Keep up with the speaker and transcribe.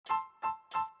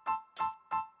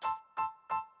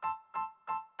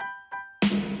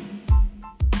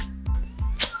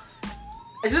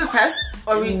Is it a test?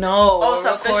 Or we No. Oh, it's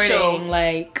official.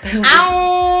 Like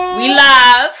Ow. we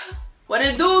live. What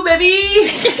it do, baby?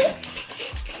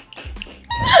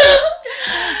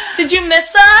 Did you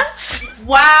miss us?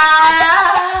 Wow.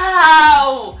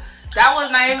 That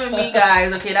was not even me,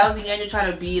 guys. Okay, that was the angel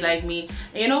trying to be like me.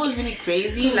 And you know what's really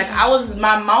crazy? Like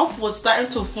my mouth was starting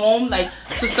to foam, like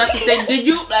to start to say, "Did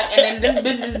you?" Like, and then this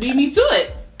bitch just beat me to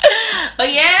it.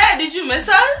 But yeah, did you miss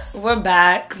us? We're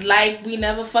back. Like we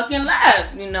never fucking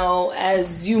left. You know,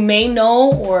 as you may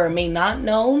know or may not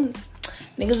know,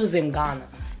 niggas was in Ghana.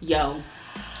 Yo.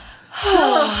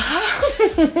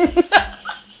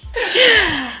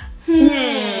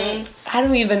 I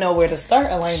don't even know where to start,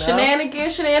 Elena.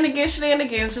 Shenanigans.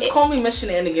 Just call me Miss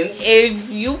Shenanigans. If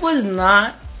you was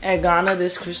not at Ghana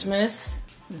this Christmas,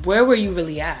 where were you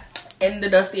really at? In the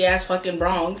dusty ass fucking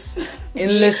Bronx.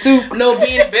 In Le Souk. No,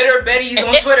 being bitter Betties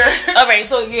on Twitter. Alright,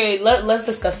 so yeah, let's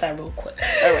discuss that real quick.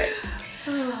 Alright.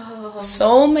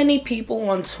 So many people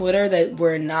on Twitter that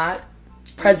were not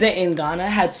present in Ghana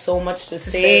had so much to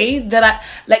say that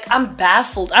I'm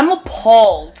baffled. I'm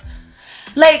appalled.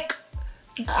 Like,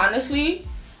 honestly,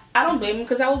 I don't blame him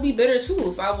because I would be bitter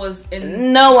too if I was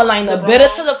in. No, Elena, bitter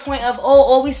to the point of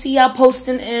all we see y'all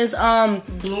posting is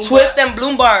Twist and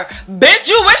Bloom Bar. Bitch,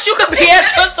 you wish you could be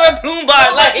at Twist or Bloom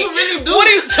Bar. No, like, you really do. What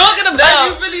are you talking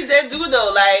about? Like, you really did do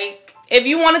though. Like, if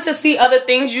you wanted to see other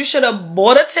things, you should have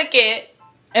bought a ticket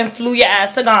and flew your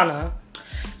ass to Ghana.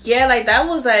 Yeah, like that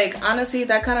was like, honestly,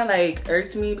 that kind of like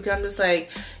irked me because I'm just like,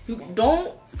 you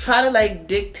don't try to like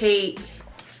dictate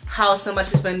how somebody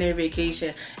should spend their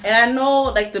vacation. And I know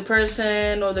like the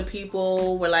person or the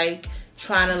people were like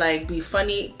trying to like be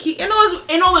funny. You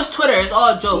know it's Twitter. It's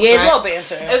all jokes. Yeah, it's right? all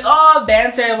banter. It's all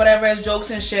banter, whatever. It's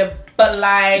jokes and shit. But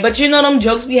like, but you know them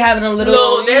jokes be having a little.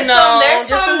 No, there's some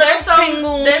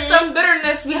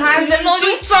bitterness behind them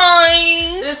tweets.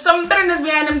 There's some bitterness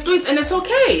behind them tweets, and it's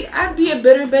okay. I'd be a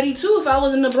bitter Betty too if I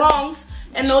was in the Bronx.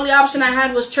 And the only option I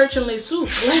had was church and Les Souk.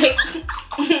 Like,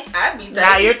 I'd be tight.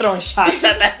 Nah, you're throwing shots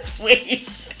at that way.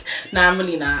 Nah, I'm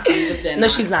really not. No,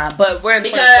 she's not. But we're in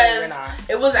because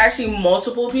it was actually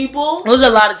multiple people. It was a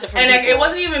lot of different and people. Like, it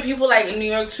wasn't even people like in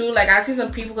New York too. Like I see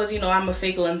some people because I'm a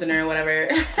fake Londoner or whatever.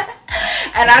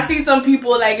 And I see some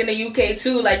people like in the UK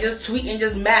too, like just tweeting,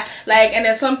 just mad. Like, and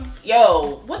then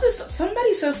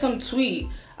somebody said some tweet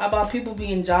about people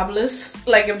being jobless,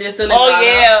 like if they're still in Ghana.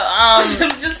 Yeah, I'm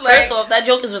just like, first off, that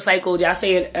joke is recycled. Y'all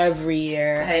say it every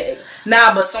year. Hey,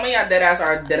 nah, but some of y'all deadass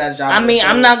are deadass jobless. I mean,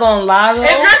 I'm not gonna lie though.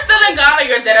 If you're still in Ghana,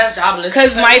 you're deadass jobless.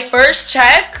 Cause my first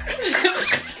check,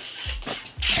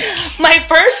 my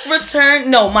first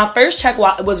check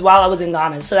was while I was in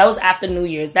Ghana. So that was after New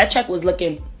Year's. That check was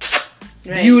looking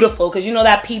beautiful, cause you know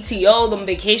that PTO, them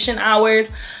vacation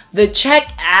hours. The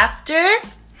check after.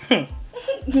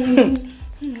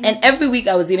 And every week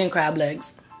I was eating crab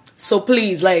legs. So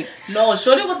please, like... No,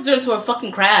 Shorty wants to turn into a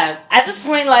fucking crab. At this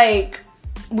point, like...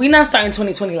 We not starting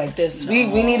 2020 like this. No.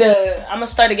 We need to... I'm going to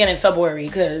start again in February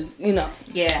because,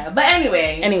 Yeah, but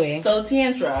anyway. So,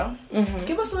 Tiantra,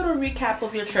 give us a little recap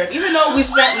of your trip. Even though we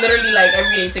spent literally like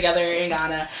every day together in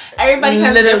Ghana. Everybody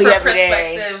has different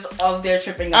perspectives of their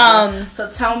trip in Ghana. So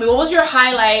tell me, what was your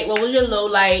highlight? What was your low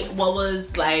light? What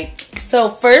was like... So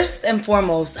first and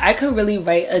foremost, I could really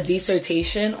write a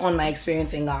dissertation on my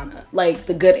experience in Ghana. Like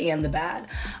the good and the bad.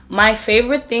 My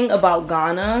favorite thing about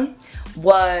Ghana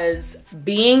was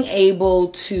being able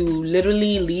to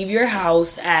literally leave your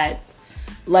house at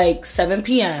like 7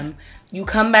 p.m. You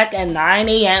come back at 9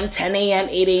 a.m., 10 a.m.,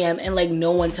 8 a.m. and like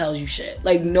no one tells you shit.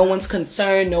 Like no one's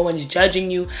concerned, no one's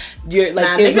judging you. You're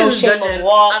like there's no shame of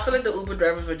walk. I feel like the Uber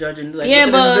drivers were judging. Like,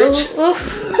 yeah, but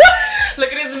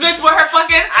look at this bitch with her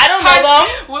fucking. I don't know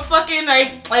them. With fucking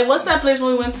like what's that place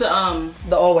when we went to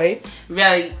the All Way?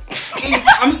 Really?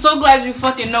 I'm so glad you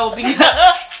fucking know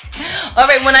because. All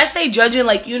right, when I say judging,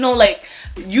 like you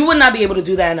would not be able to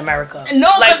do that in America. No,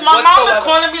 because like, my mom was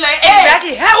calling me like, hey.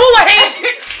 Exactly.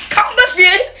 Come back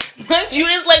here. You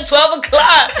is like 12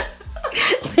 o'clock.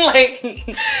 Like,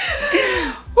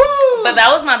 but that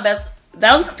was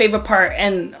my favorite part.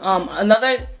 And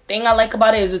another thing I like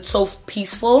about it is it's so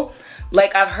peaceful.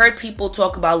 Like, I've heard people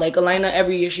talk about, like, Elena,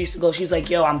 every year she used to go, she's like,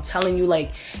 yo, I'm telling you,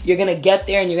 like, you're going to get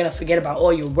there and you're going to forget about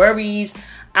all your worries.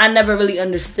 I never really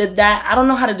understood that. I don't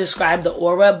know how to describe the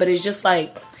aura, but it's just,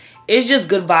 like, it's just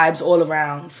good vibes all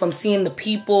around. From seeing the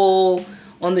people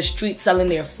on the street selling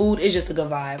their food, it's just a good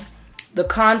vibe. The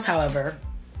cons, however,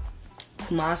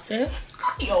 Kumasi.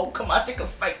 Yo, Kumasi can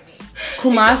fight me.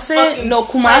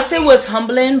 Kumasi was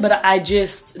humbling, but I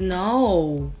just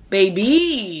no,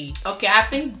 baby. Okay, I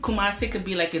think Kumasi could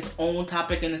be like its own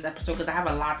topic in this episode because I have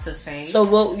a lot to say. So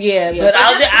but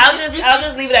I'll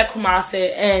just leave it at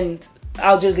Kumasi, and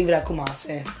I'll just leave it at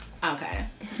Kumasi. Okay.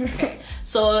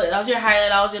 So that was your highlight.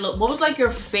 That was your what was like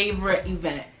your favorite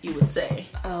event? You would say?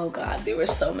 Oh God, there were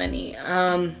so many.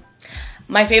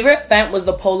 My favorite event was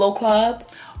the Polo Club.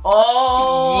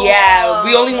 Oh yeah,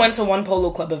 we only went to one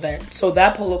Polo Club event, so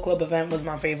that Polo Club event was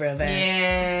my favorite event.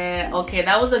 Yeah, okay,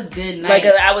 that was a good night. Like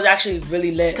I was actually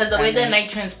really lit because the way the night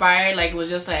transpired, like,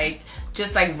 was just like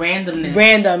randomness.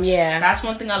 Random, yeah. That's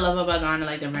one thing I love about Ghana,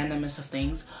 like the randomness of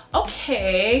things.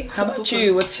 Okay, how about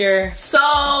you? What's your?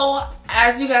 So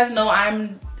as you guys know,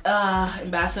 I'm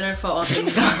ambassador for all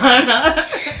things Ghana.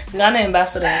 Ghana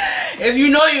ambassador. If you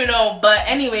know, you know. But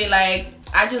anyway, like,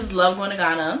 I just love going to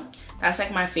Ghana. That's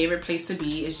like my favorite place to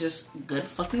be. It's just good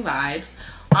fucking vibes.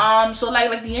 So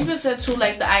like Deandra said too,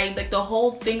 like the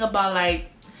whole thing about like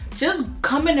just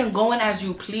coming and going as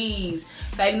you please.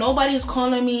 Like nobody's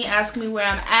calling me, asking me where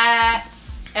I'm at.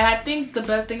 And I think the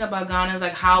best thing about Ghana is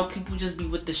like how people just be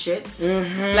with the shits.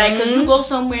 Mm-hmm. Like, cause you go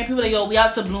somewhere and people are like, yo, we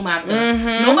out to Bloom after.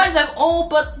 Mm-hmm. Nobody's like, oh,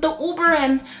 but the Uber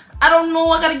and I don't know,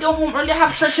 I gotta go home early, I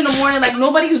have church in the morning. Like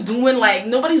nobody's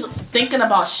thinking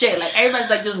about shit. Like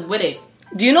everybody's like just with it.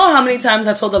 Do you know how many times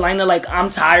I told Elena, like, I'm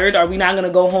tired, are we not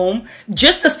gonna go home?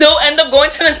 Just to still end up going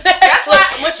to the next. That's why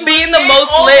when she being was the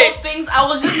most all lit. Those things, I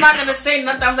was just not gonna say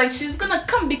nothing. I was like, she's gonna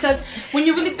come, because when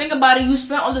you really think about it, you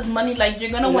spent all this money, like, you're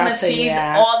gonna wanna seize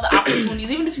all the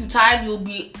opportunities. Even if you're tired, you'll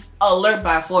be alert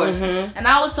by force. Mm-hmm. And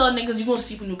I always tell niggas, you're gonna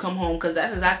sleep when you come home, because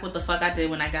that's exactly what the fuck I did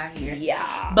when I got here.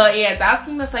 Yeah. But yeah,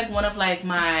 that's like one of like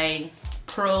my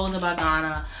pros about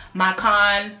Ghana. My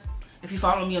con, if you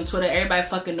follow me on Twitter, everybody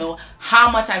fucking know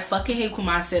how much I fucking hate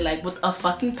Kumasi, like, with a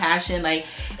fucking passion. Like,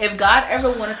 if God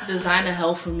ever wanted to design a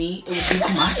hell for me, it would be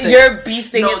Kumasi. Your beast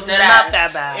thing is not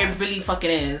that bad. It really fucking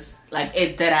is. Like,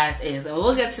 it dead ass is. And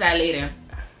we'll get to that later.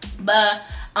 But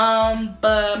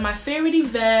my favorite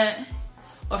event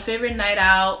or favorite night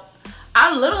out,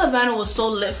 Little Havana was so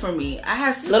lit for me.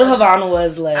 Little Havana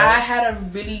was lit. I had a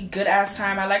really good ass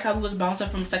time. I like how we was bouncing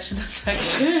from section to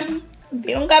section.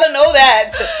 They don't gotta know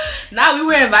that. Nah, we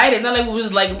were invited. Not like we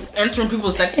was like entering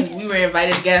people's sections. We were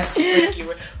invited guests. We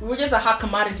were just a hot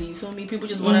commodity. You feel me? People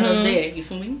just wanted us there. You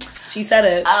feel me? She said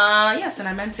it. Yes, and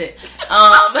I meant it.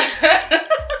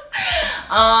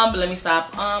 But let me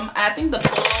stop. I think the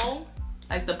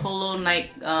polo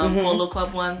night, polo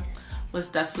club one was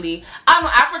definitely. I don't know.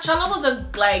 Afrochella was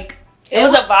It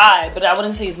was a vibe, but I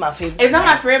wouldn't say it's my favorite. It's not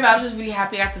my favorite, but I was just really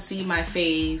happy I got to see my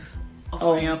fave.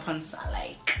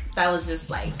 That was just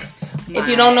like. If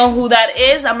you don't know who that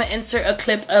is, I'm gonna insert a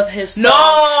clip of his song. No.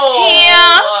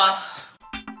 Yeah.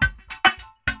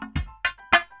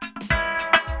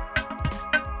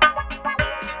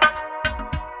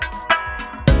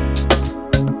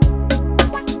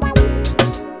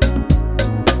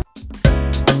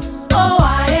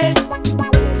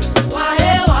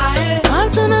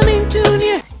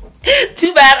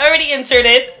 Too bad, already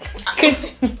inserted.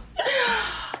 Continue.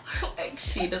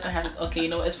 She doesn't have to. Okay, you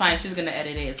know what? It's fine. She's gonna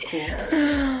edit it. It's cool.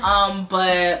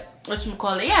 But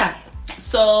whatchamacallit? Yeah.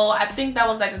 So I think that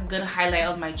was like a good highlight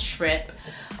of my trip.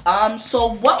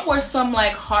 So what were some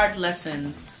like hard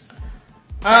lessons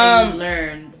that you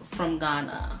learned from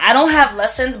Ghana? I don't have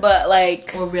lessons, but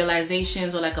like or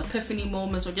realizations or like epiphany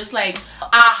moments or just like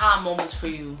aha moments for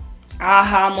you.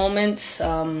 Aha moments.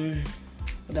 I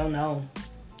don't know.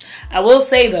 I will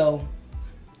say though,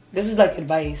 this is like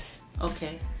advice.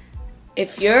 Okay.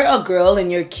 If you're a girl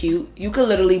and you're cute, you could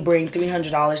literally bring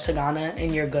 $300 to Ghana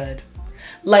and you're good.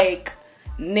 Like,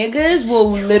 niggas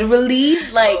will literally,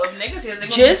 like, niggas here, they're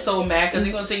gonna be so mad because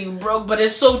they're gonna say you broke, but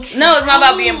it's so true. No, it's not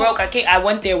about being broke. I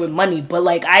went there with money, but,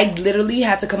 like, I literally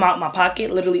had to come out of my pocket,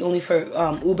 literally only for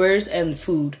Ubers and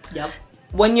food. Yep.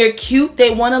 When you're cute, they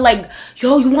want to, like,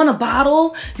 yo, you want a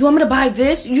bottle? You want me to buy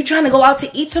this? You trying to go out to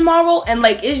eat tomorrow? And,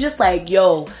 like, it's just like,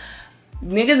 yo,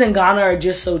 niggas in Ghana are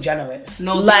just so generous.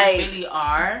 No, like, they really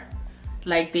are.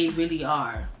 Like, they really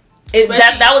are.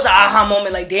 That was an aha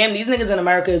moment. Like, damn, these niggas in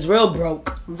America is real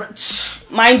broke.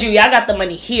 Mind you, y'all got the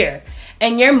money here.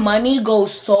 And your money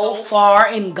goes so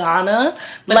far in Ghana.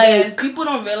 But like, people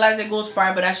don't realize it goes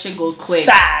far, but that shit goes quick.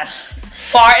 Fast.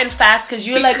 Far and fast, because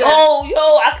you're like, oh,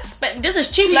 yo, I can spend, this is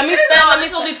cheap, let me spend. This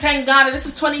is only 10 Ghana, this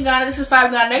is 20 Ghana, this is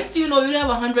 5 Ghana. Next thing you know, you have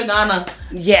 100 Ghana.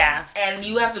 Yeah. And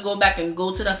you have to go back and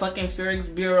go to the fucking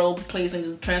Forex Bureau place and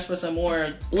just transfer some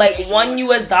more. Like, $1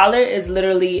 US is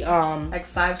literally, like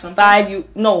 5 something?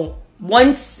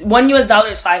 one US dollar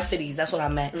is 5 cities. That's what I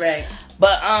meant. Right.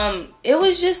 But it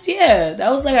was just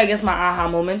that was like I guess my aha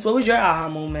moments. What was your aha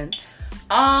moment?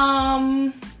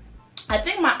 I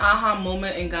think my aha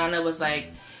moment in Ghana was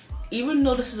like, even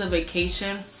though this is a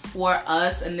vacation for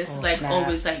us and this is like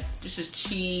always like this is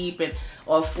cheap and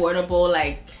or affordable,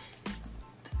 like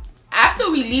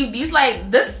after we leave these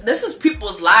like this is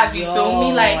people's lives, you feel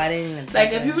me? Like I didn't even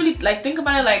like if you really like think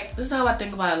about it, like this is how I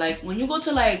think about it. Like when you go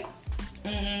to like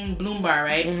Bloom Bar,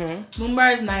 right? Bloom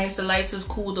Bar is nice, the lights is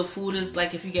cool, the food is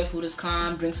like, if you get food is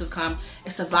calm, drinks is calm,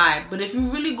 it's a vibe. But if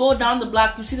you really go down the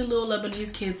block, you see the little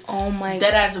Lebanese kids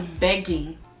that are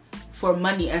begging for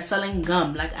money and selling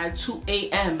gum like at 2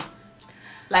 a.m.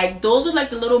 Like those are like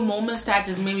the little moments that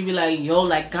just made me be like, yo,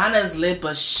 like Ghana is lit,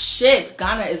 but shit,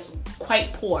 Ghana is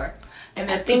quite poor. And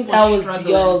I think that was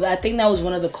I think that was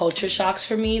one of the culture shocks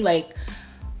for me. Like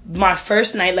my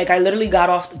first night, like I literally got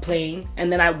off the plane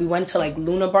and then we went to like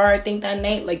Luna Bar, I think that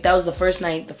night. Like that was the first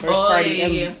night, the first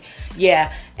party.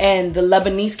 Yeah. And the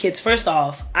Lebanese kids, first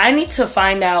off, I need to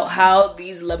find out how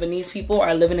these Lebanese people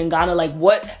are living in Ghana. Like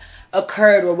what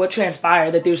occurred or what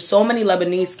transpired that there's so many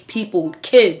Lebanese people,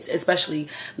 kids especially,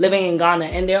 living in Ghana,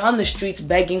 and they're on the streets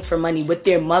begging for money with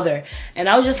their mother. And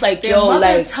I was just like, their mother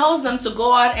like tells them to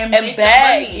go out and make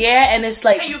beg, money. Yeah, and it's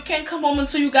like, hey, you can't come home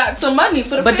until you got some money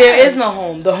for the but there is no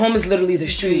home. The home is literally the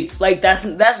streets. Like that's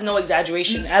no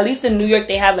exaggeration. At least in New York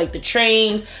they have like the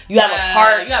trains, you have a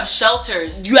park, you have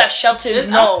shelters. Is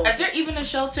there even a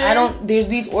shelter? There's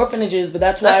these orphanages, but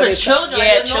that's why for children. Yeah,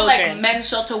 there's children. No like men's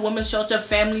shelter, women's shelter,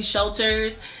 family shelters.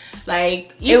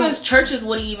 Like even churches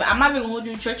wouldn't even, I'm not even gonna hold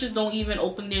you, churches don't even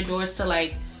open their doors to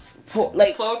like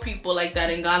poor people like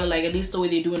that in Ghana, like at least the way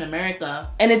they do in America.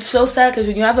 And it's so sad because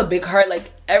when you have a big heart,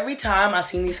 like every time I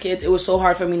seen these kids, it was so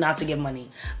hard for me not to give money.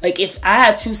 Like if I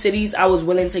had 2 cities, I was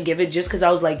willing to give it just because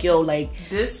I was like, yo, like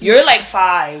you're like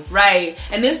 5, right?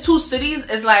 And this 2 cities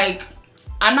is like,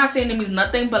 I'm not saying it means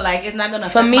nothing, but like it's not gonna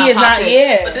affect for me. My it's pocket. Not.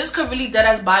 Yeah, but this could really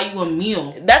deadass buy you a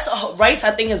meal. That's rice.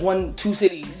 I think is 2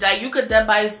 cities. Like you could dead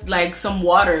buy like some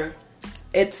water.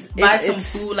 Buy some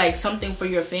it's food, like something for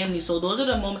your family. So those are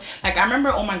the moments. Like I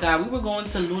remember, oh my god, we were going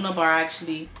to Luna Bar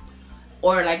actually,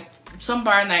 or like some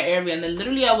bar in that area, and then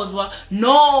literally I was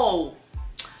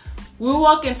we were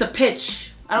walking to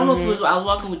Pitch. I don't know if I was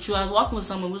walking with you. I was walking with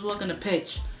someone. We was walking to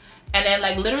Pitch, and then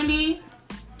like literally.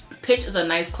 Pitch is a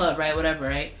nice club, right? Whatever,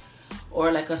 right?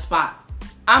 Or like a spot.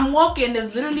 I'm walking,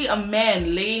 there's literally a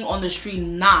man laying on the street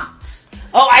knocked.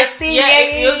 Oh, I see. Yeah,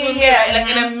 it was with me, right?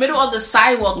 Like in the middle of the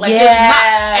sidewalk, like just knocked.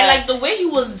 And like the way he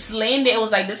was laying there, it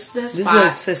was like this is his spot.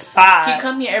 This is his spot. He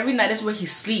come here every night. This is where he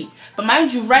sleep. But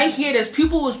mind you, right here, there's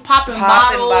people who's popping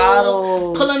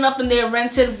bottles, pulling up in their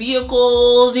rented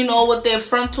vehicles, you know, with their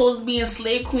frontals being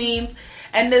slave queens.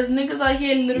 And there's niggas out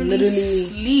here literally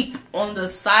sleep on the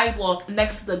sidewalk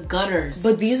next to the gutters.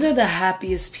 But these are the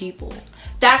happiest people.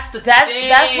 That's thing.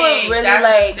 That's what really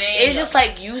like. It's just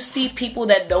like you see people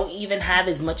that don't even have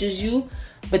as much as you,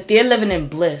 but they're living in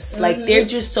bliss. Like they're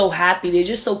just so happy. They're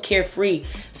just so carefree.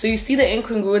 So you see the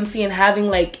incongruency in having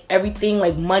like everything,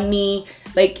 like money.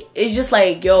 Like it's just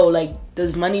like, yo, like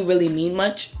does money really mean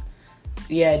much?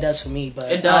 Yeah, it does for me.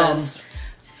 But it does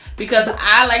because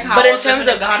I like how. But in terms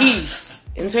of peace.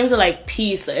 In terms of like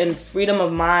peace and freedom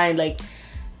of mind, like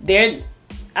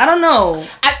I don't know.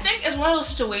 I think it's one of those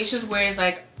situations where it's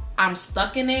like I'm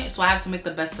stuck in it, so I have to make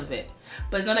the best of it.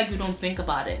 But it's not like you don't think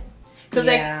about it, because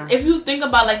like if you think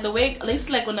about like the way, at least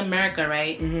like in America,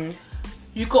 right?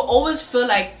 You could always feel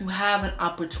like you have an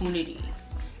opportunity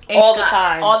all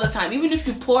the time. Even if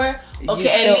you're poor,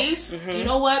 okay, at least you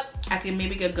know what? I can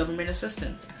maybe get government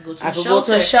assistance. I could go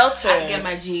to a shelter. I can get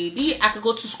my GED. I could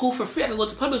go to school for free. I could go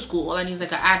to public school. All I need is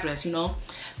like an address, you know?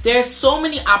 There's so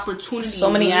many opportunities. So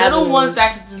many little ones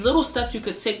little steps you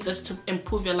could take just to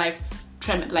improve your life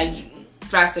like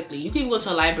drastically. You can even go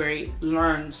to a library,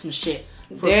 learn some shit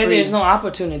for free. There's no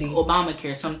opportunity.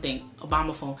 Obamacare, something.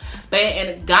 Obama phone. But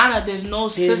in Ghana, there's no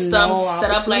system set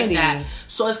up like that.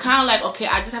 So it's kind of like, okay,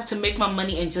 I just have to make my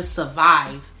money and just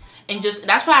survive. And just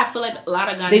that's why I feel like a lot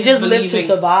of Ghanaians they just live to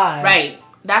survive, right?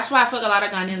 That's why I feel like a lot of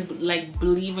Ghanaians like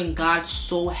believe in God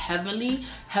so heavily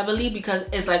because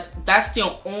it's like that's their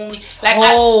only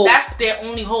that's their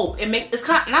only hope. It's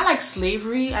kind of not like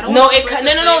slavery. I don't know. It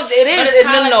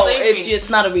is. It's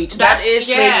not a reach. That is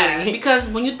slavery. Because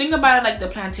when you think about it, like the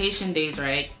plantation days,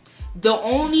 right?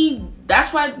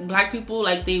 That's why black people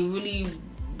like they really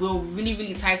were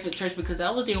really tied to the church because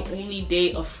that was their only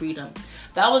day of freedom.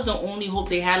 That was the only hope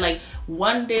they had. Like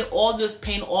one day, all this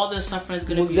pain, all this suffering is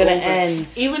gonna be over. End.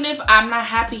 Even if I'm not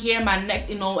happy here in my neck,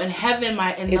 you know, in heaven, in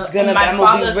my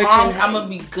father's arms, I'm gonna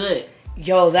be good.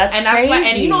 Yo, that's crazy. Why,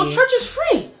 and you know, church is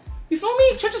free. You feel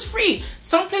me? Church is free.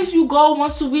 Some place you go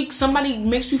once a week, somebody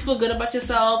makes you feel good about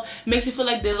yourself, makes you feel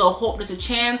like there's a hope, there's a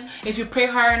chance. If you pray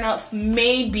hard enough,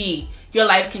 maybe your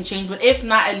life can change. But if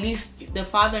not, at least the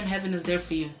Father in heaven is there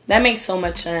for you. That makes so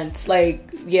much sense.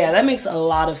 Like, yeah, that makes a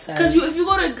lot of sense. Because if you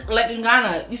go to, like in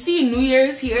Ghana, you see New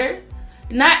Year's here,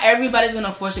 not everybody's going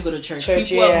to force you to go to church.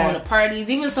 People are going to parties.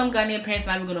 Even some Ghanaian parents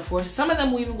not even going to force you. Some of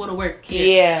them will even go to work here.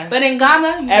 Yeah. But in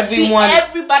Ghana, you see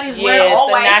everybody's wearing all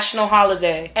white. It's a national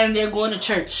holiday. And they're going to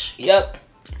church. Yep.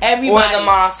 Everybody. Or the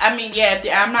mosque. I mean, yeah,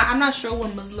 I'm not sure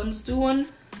what Muslims do on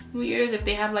New Year's, if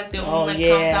they have like their own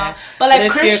countdown. But like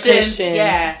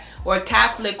Christian, or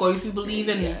Catholic, or if you believe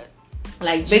in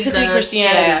like Jesus, basically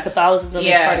Christianity, Catholicism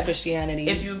is part of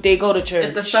Christianity. They go to church.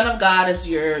 If the Son of God is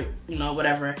your,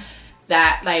 whatever,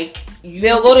 that like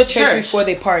they'll go to church before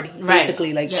they party,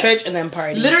 basically, like church and then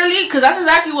party. Literally, because that's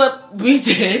exactly what we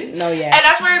did. No, yeah, and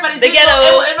that's where everybody did.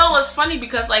 You know what's funny,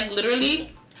 because like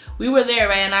literally, we were there,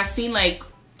 right, and I seen like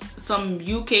some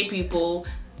UK people.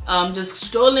 Just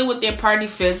strolling with their party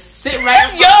fits, sit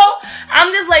right. Yo,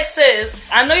 I'm just like, sis,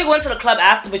 I know you're going to the club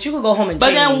after, but you could go home and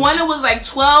change. But then when it was like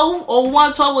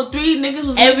 12:01, 12:03, niggas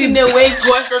was making their way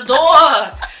towards the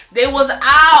door. They was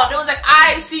out. They was like,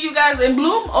 I see you guys in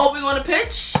Bloom. Oh, we gonna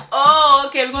pitch? Oh,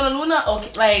 okay, we gonna Luna?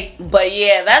 Okay, like. But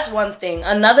yeah, that's one thing.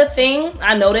 Another thing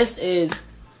I noticed is,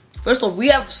 first of all, we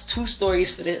have 2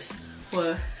 stories for this.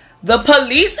 What? The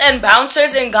police and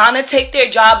bouncers in Ghana take their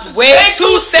jobs way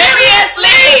too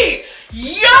seriously.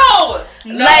 Yo, if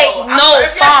you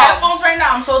have headphones right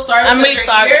now, I'm so sorry. I'm really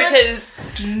sorry because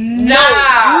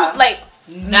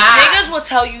niggas will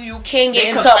tell you can't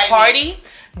get into a party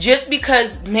just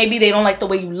because maybe they don't like the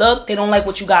way you look, they don't like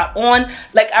what you got on.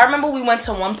 Like, I remember we went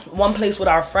to one place with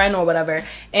our friend or whatever,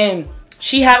 and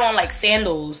she had on like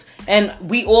sandals, and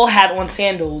we all had on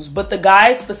sandals. But the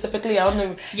guy specifically, I don't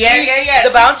know. Yeah. The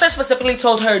bouncer specifically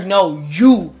told her, no,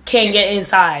 you can't get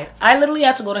inside. I literally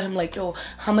had to go to him like, yo,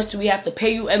 how much do we have to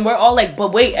pay you? And we're all like,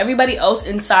 but wait, everybody else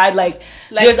inside, like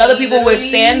there's other people with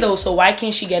sandals, so why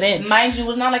can't she get in? Mind you, it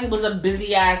was not like it was a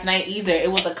busy ass night either.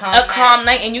 It was a calm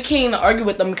night, and you can't even argue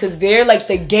with them because they're like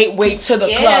the gateway to the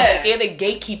club. They're the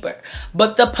gatekeeper.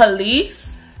 But the police.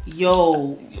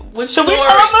 Yo, should we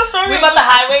tell them the story about the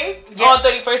highway on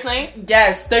 31st night?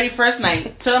 Yes, 31st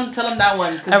night. Tell them that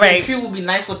one. Because the tree will be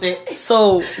nice with it.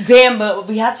 So, damn, but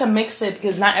we had to mix it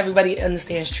because not everybody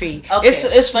understands tree. Okay.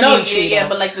 It's funny. No, tree,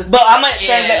 but like the. But I'm gonna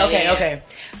translate. Okay.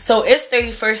 So it's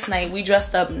 31st night. We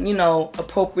dressed up,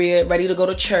 appropriate, ready to go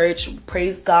to church,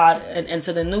 praise God, and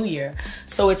into the new year.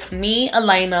 So it's me,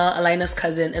 Alina's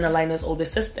cousin, and Alina's older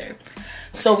sister.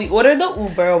 So we ordered the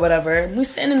Uber or whatever. We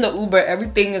sitting in the Uber.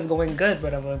 Everything is going good,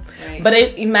 whatever. Right. But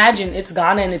imagine it's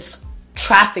Ghana and it's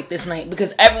traffic this night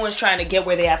because everyone's trying to get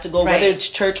where they have to go, whether it's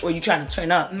church or you trying to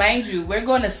turn up. Mind you, we're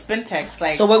going to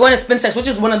Spintex. So we're going to Spintex, which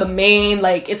is one of the main,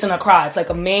 it's in Accra. It's like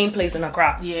a main place in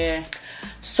Accra. Yeah.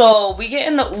 So we get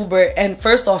in the Uber, and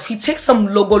first off, he takes some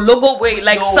logo way,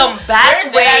 some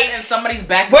back way in somebody's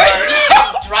backyard,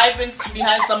 driving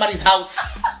behind somebody's house.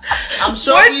 I'm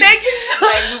sure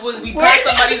we passed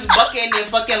somebody's bucket in the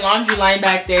fucking laundry line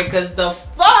back there, because the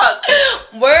fuck.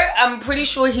 I'm pretty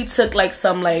sure he took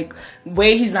some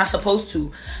way he's not supposed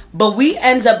to, but we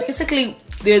ends up basically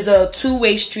there's a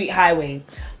 2-way street highway,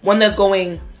 one that's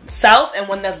going south and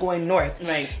one that's going north.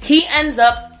 Right. He ends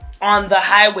up on the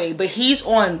highway, but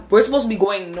we're supposed to be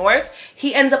going north.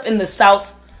 He ends up in the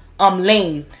south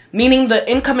lane, meaning the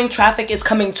incoming traffic is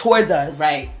coming towards us.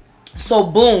 Right. So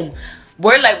boom,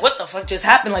 we're like, what the fuck just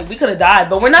happened? Like, we could have died,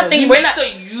 but we're not thinking.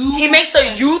 He makes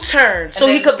a U-turn so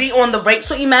he could be on the right.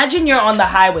 So imagine you're on the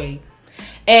highway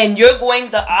and you're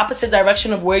going the opposite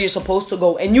direction of where you're supposed to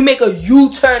go, and you make a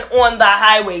U-turn on the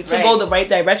highway to go the right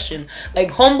direction.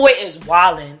 Like, homeboy is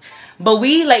wildin'. But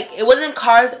we, it wasn't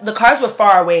cars. The cars were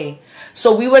far away.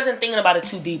 So we wasn't thinking about it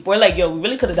too deep. We're like, yo, we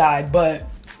really could have died. But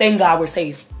thank God we're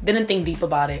safe. Didn't think deep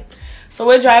about it. So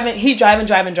we're driving. He's driving.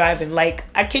 Like,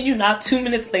 I kid you not, 2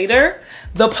 minutes later,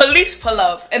 the police pull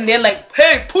up. And they're like,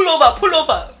 hey, pull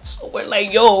over. So we're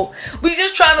like, yo, we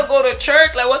just trying to go to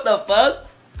church. Like, what the fuck?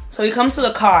 So he comes to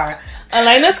the car.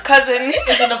 Alina's cousin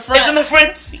is in the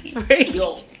front seat. Right?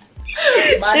 Yo.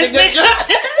 My nigga.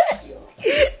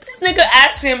 This nigga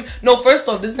asked him, no, first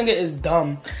off, this nigga is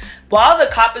dumb. While the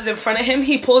cop is in front of him,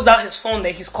 he pulls out his phone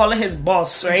that he's calling his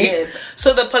boss, right? Yes.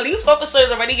 So the police officer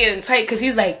is already getting tight because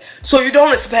he's like, so you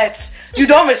don't respect.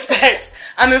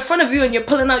 I'm in front of you and you're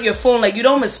pulling out your phone like you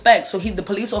don't respect. So the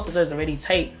police officer is already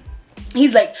tight.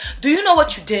 He's like, do you know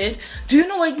what you did?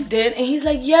 And he's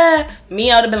like, yeah. Me,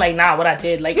 I would have been like, nah, what I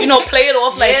did. Like, play it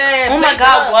off like, oh my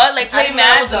God, what? Like, play mad.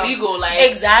 That was illegal. Like,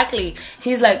 exactly.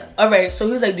 He's like, all right.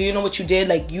 So he's like, do you know what you did?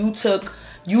 Like, you took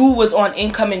you was on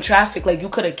incoming traffic, like you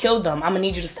could have killed them. I'm gonna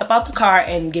need you to step out the car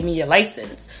and give me your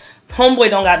license. Homeboy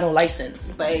don't got no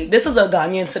license. Like, this is a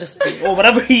Ghanaian citizen or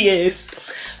whatever he is.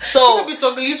 So be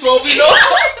talking least what we know.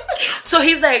 So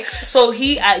he's like, so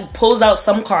he pulls out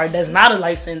some card that's not a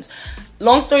license.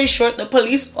 Long story short, the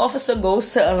police officer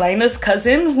goes to Elena's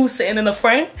cousin who's sitting in the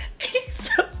front.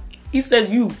 He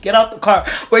says, "You get out the car.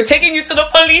 We're taking you to the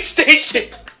police station."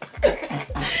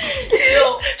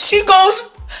 Yo, she goes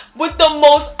with the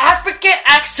most African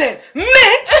accent. Me,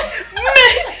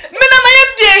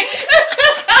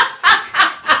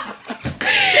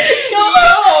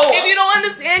 if you don't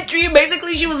understand Tree,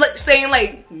 basically she was like saying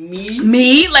like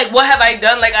me, like what have I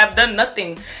done? Like I've done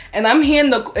nothing. And I'm here in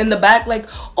the back like,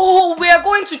 oh, we are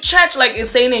going to church, like it's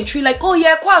saying in Tree, like, oh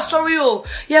yeah, quite sorry,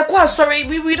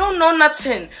 we don't know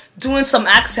nothing. Doing some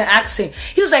accent.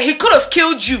 He was like, he could have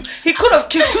killed you. You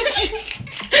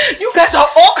guys are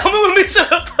all coming with me to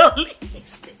the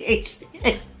police station.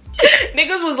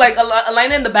 Niggas was like,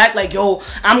 Elena in the back like, yo,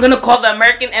 I'm gonna call the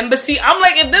American embassy. I'm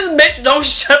like, if this bitch don't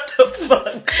shut the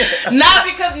fuck. Nah,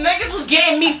 because niggas was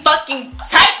getting me fucking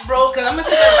tight, bro. Because I'm gonna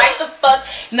say right the fuck.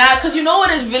 Nah, because you know what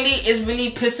is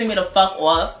really pissing me the fuck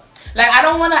off? Like, I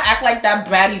don't want to act like that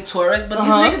bratty tourist, but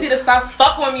these niggas need to stop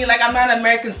fucking with me like I'm not an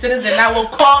American citizen. I will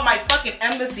call my fucking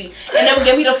embassy and they will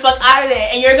get me the fuck out of there.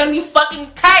 And you're gonna be fucking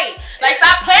tight. Like,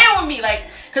 stop playing with me. Like,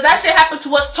 because that shit happened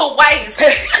to us twice.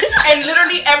 And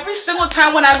literally every single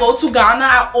time when I go to Ghana,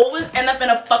 I always end up in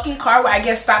a fucking car where I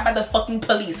get stopped by the fucking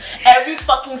police. Every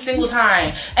fucking single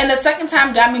time. And the second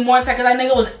time got me more tight because that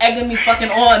nigga was egging me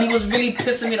fucking on. He was really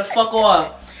pissing me the fuck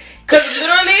off. Because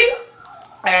literally...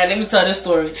 Alright, let me tell this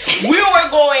story. We were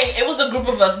going, it was a group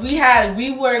of us. We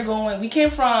came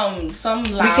from some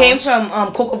lounge. We came from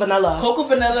Coco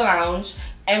Vanilla Lounge.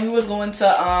 And we were going to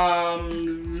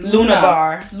Luna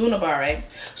Bar, right?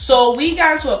 So we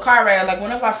got into a car ride. Like,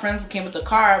 one of our friends came with the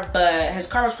car, but his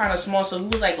car was kind of small, so he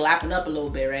was like lapping up a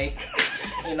little bit, right?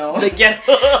 You know.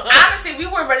 Honestly, we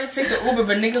were ready to take the Uber,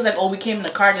 but niggas like, oh, we came in the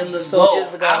car, then let's go. I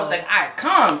was like, alright,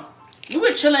 come. We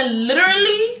were chilling,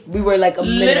 literally. We were like a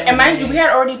minute. And mind you, we had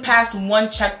already passed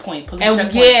one checkpoint,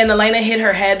 checkpoint. Yeah, and Elena hit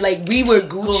her head, like, we were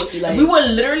Gucci. Like, we were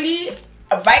literally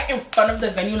right in front of the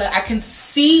venue. Like, I can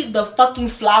see the fucking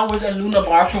flowers in Luna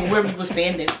Bar from where we were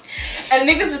standing. And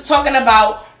niggas is talking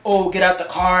about, oh, get out the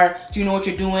car. Do you know what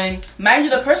you're doing? Mind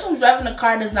you, the person who's driving the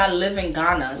car does not live in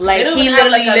Ghana. So like, he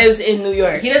literally lives in New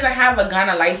York. He doesn't have a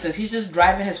Ghana license. He's just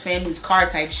driving his family's car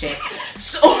type shit.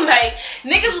 So, like,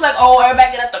 niggas was like, oh,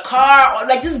 everybody get out the car. Or,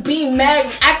 like, just being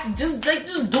mad. Just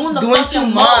doing the fucking too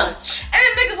much. And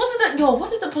then, nigga,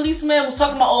 what did the policeman was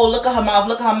talking about? Oh, look at her mouth.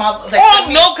 Like,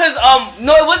 no, because,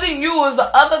 no, it wasn't you. It was the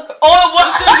other. Oh, it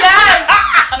was you. Yes.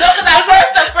 No,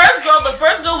 because the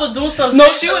first girl was doing some.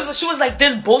 No, she was like,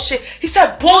 this bullshit. He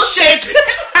said bullshit.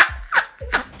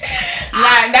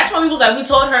 Nah, and that's why we was like, we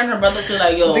told her and her brother to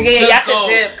like, yo, just go.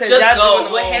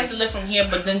 We'll handle it from here,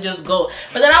 but then just go.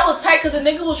 But then I was tight because the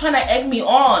nigga was trying to egg me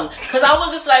on. Because I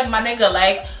was just like, my nigga,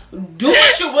 like, do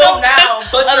what you will now.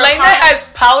 But Elena has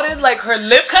pouted like her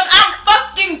lips. Because I'm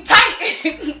fucking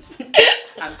tight.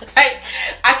 I'm tight.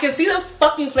 I can see the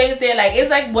fucking place there. Like, it's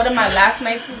like one of my last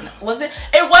nights. Was it?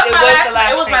 It was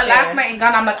my last night in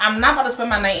Ghana. I'm like, I'm not about to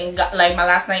spend my night in my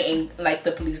last night in like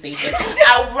the police station.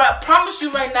 I promise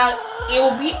you right now, it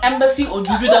will be embassy or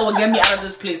Juju that will get me out of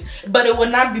this place. But it will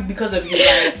not be because of you.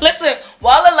 Like, listen,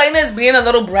 while Elena is being a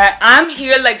little brat, I'm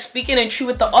here like speaking in true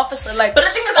with the officer. Like, but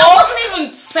the thing is, I wasn't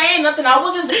even saying nothing. I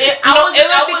was just.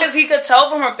 Because he could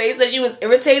tell from her face that she was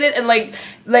irritated, and like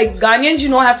Ghanaians, you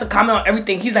know, have to comment on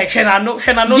everything. He's like, can I know?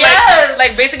 Yes.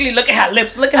 Like basically, look at her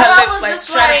lips. Look at her lips. Like,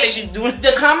 trying to say she's doing.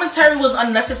 The commentary was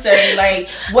unnecessary. Like,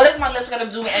 what is my lips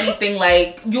gonna do with anything?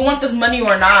 Like, you want this money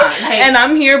or not? Like, and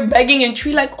I'm here begging and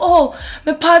Tree like, oh,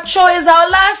 my pacho is our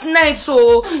last night,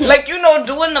 so like, you know,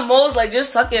 doing the most, like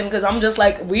just sucking, because I'm just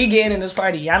like, we getting in this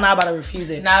party. Y'all not about to refuse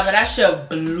it. Nah, but that shit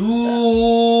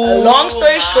blew. Long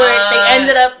story short, they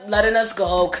ended up letting us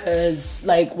go because,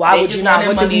 like, why would you not?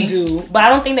 What did we do? But I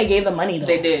don't think they gave the money though.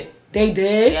 They did. They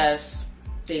did? Yes.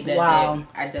 They did. Wow.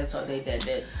 I did, so they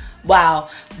did. Wow.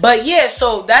 But yeah,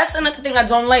 so that's another thing I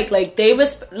don't like. Like,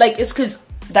 it's because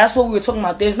that's what we were talking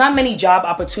about. There's not many job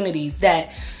opportunities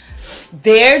that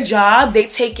their job, they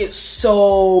take it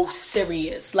so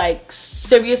serious. Like,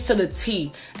 serious to the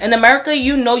T. In America,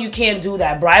 you know you can't do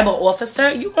that. Bribe an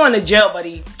officer, you going to jail,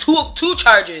 buddy. Two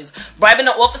charges. Bribing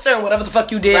an officer and whatever the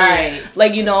fuck you did. Right.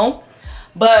 Like, you know.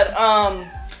 But,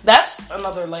 that's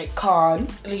another, like, con.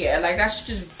 Yeah, like, that's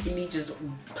just really just...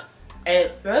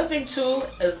 And the other thing, too,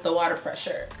 is the water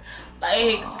pressure.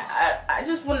 Like, I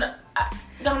just want to...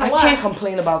 I can't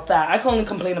complain about that. I can only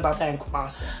complain about that in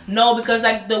Kumasi. No, because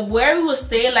like where we was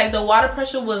staying, like the water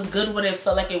pressure was good when it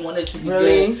felt like it wanted to be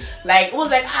good. Like it was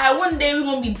like, one day we're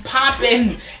gonna be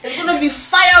popping. It's gonna be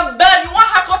fire bell. You want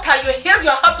hot water? Here's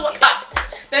your hot water.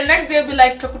 The next day it'll be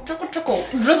like trickle, trickle, trickle,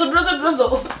 drizzle, drizzle,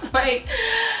 drizzle.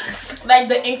 like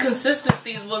the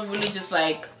inconsistency is what really just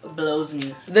like blows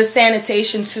me. The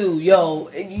sanitation too, yo.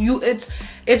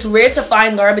 It's rare to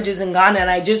find garbages in Ghana, and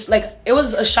I just like it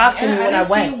was a shock to me when I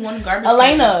went. One garbage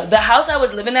Elena, the house I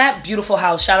was living at, beautiful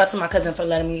house. Shout out to my cousin for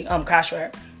letting me crash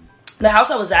her. The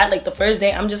house I was at, like the first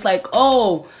day, I'm just like,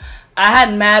 oh, I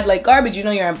had mad like garbage. You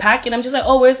know, you're unpacking. I'm just like,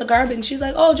 oh, where's the garbage? And she's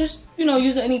like, oh, just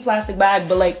use any plastic bag.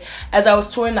 But like as I was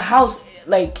touring the house,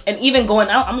 like and even going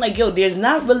out, I'm like, yo, there's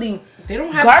not really. They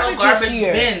don't have garbage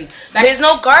here. Bins. Like, there's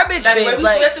no garbage bins. We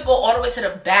had to go all the way to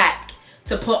the back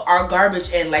to put our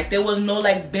garbage in. Like there was no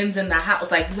like bins in the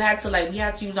house. Like we had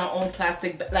to use our own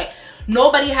plastic. Like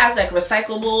nobody has like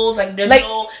recyclables. Like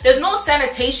there's no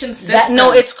sanitation system.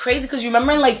 It's crazy because you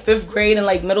remember in like 5th grade and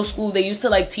like middle school they used to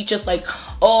like teach us like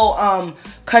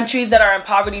countries that are in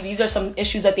poverty, these are some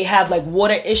issues that they have, like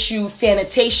water issues,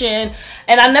 sanitation,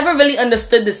 and I never really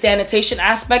understood the sanitation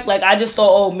aspect. Like I just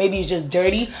thought, oh, maybe it's just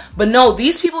dirty, but no,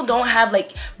 these people don't have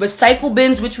like recycle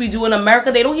bins, which we do in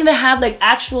America. They don't even have like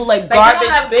actual like garbage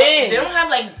bins. They don't have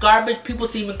like garbage people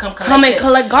to even come and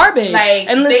collect garbage. Like,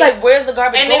 and it's like, where's the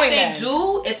garbage going? And if they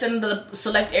do, it's in the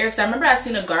select areas. I remember I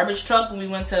seen a garbage truck when we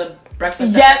went to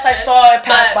breakfast. Yes, I saw it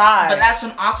pass by. But that's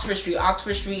on Oxford Street.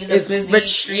 Oxford Street is a busy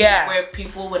street where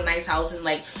people with nice houses,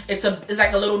 like it's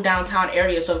like a little downtown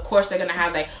area. So of course they're gonna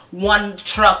have like one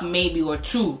truck maybe or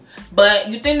two. But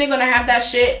you think they're gonna have that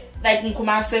shit like in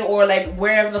Kumasi or like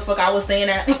wherever the fuck I was staying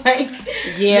at? Like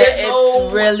there's no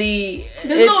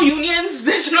unions.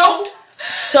 There's no.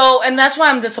 So, and that's why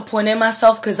I'm disappointed in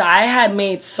myself because I had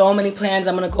made so many plans.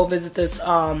 I'm gonna go visit this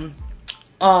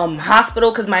hospital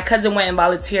because my cousin went and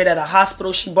volunteered at a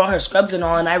hospital. She brought her scrubs and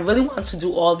all, and I really wanted to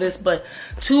do all this, but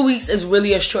 2 weeks is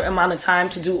really a short amount of time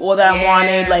to do all that I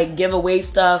wanted, like give away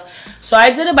stuff. So I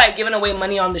did it by giving away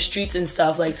money on the streets and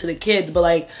stuff, like to the kids. But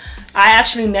like I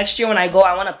actually next year when I go,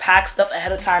 I want to pack stuff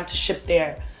ahead of time to ship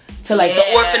there to like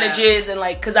the orphanages and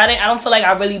like because I don't feel like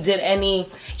I really did any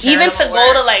even to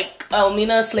go to like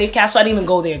Elmina Slave Castle. I didn't even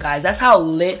go there, guys. That's how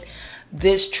lit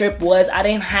this trip was. I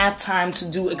didn't have time to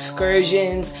do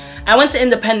excursions. I went to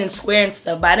Independence Square and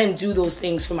stuff, but I didn't do those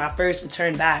things for my first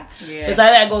return back. So it's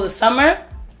either I go this summer,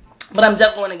 but I'm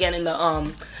definitely going again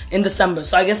in December.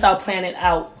 So I guess I'll plan it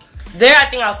out. There, I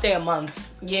think I'll stay a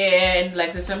month. Yeah, and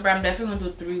like December, I'm definitely gonna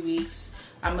do 3 weeks.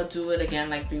 I'm gonna do it again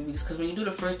like 3 weeks because when you do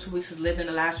the first 2 weeks, it's lit, in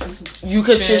the last week you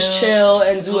could just chill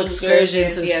and do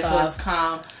excursions and stuff. So it's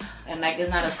calm and like it's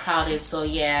not as crowded. So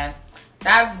yeah.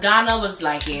 That's Ghana was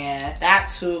like,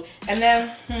 that too. And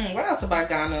then, what else about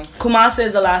Ghana? Kumasi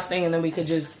is the last thing, and then we could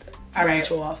just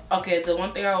show off. Okay, the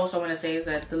one thing I also want to say is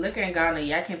that the liquor in Ghana,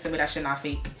 I can't tell me that shit not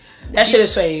fake. That shit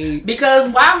is fake.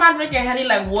 Because why am I drinking Henny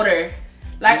like water?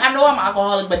 Like, I know I'm an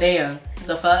alcoholic, but damn,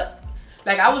 the fuck?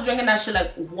 Like, I was drinking that shit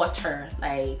like water.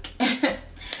 Like,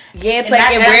 yeah, it's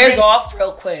like it wears off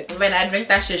real quick. When I drink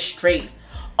that shit straight.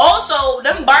 Also,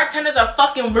 them bartenders are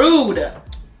fucking rude.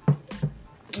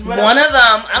 One of them,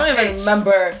 I don't even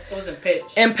remember. It was in Pitch.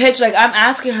 In Pitch, like, I'm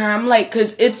asking her, I'm like,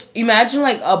 because it's, imagine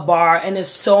like a bar and there's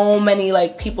so many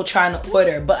like people trying to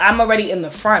order, but I'm already in the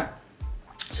front.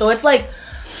 So it's like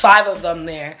 5 of them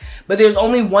there, but there's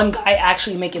only one guy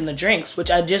actually making the drinks, which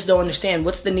I just don't understand.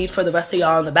 What's the need for the rest of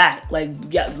y'all in the back? Like,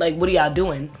 yeah, like, what are y'all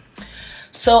doing?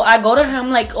 So I go to her,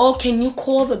 I'm like, oh, can you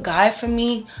call the guy for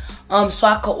me so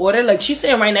I could order? Like, she's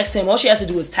sitting right next to him. All she has to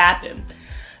do is tap him.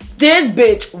 This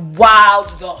bitch wild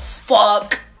the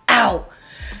fuck out.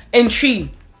 And Tree,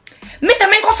 I'm like,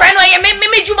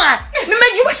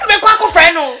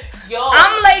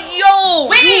 yo,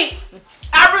 wait.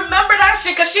 I remember that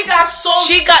shit because she got so.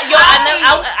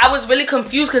 I was really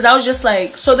confused because I was just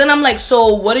like, so then I'm like,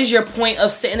 so what is your point of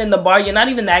sitting in the bar? You're not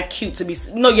even that cute to be.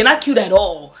 No, you're not cute at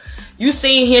all. You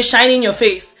sitting here shining your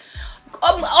face.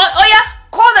 Oh yeah,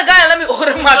 call the guy and let me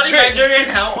order my drink. Nigerian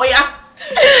now. Oh yeah.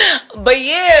 But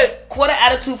yeah, quarter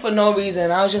attitude for no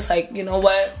reason. I was just like, you know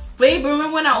what? Wait, but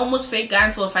remember when I almost faked got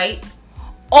into a fight?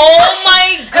 Oh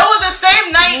my god. It was the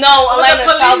same night. No,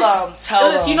 Elena,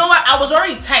 tell them. You know what? I was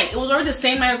already tight. It was already the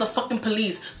same night as the fucking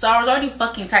police. So I was already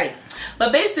fucking tight.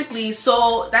 But basically,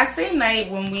 so that same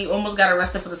night when we almost got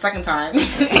arrested for the second time,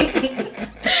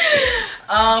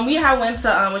 we had went to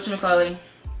whatchamacallit,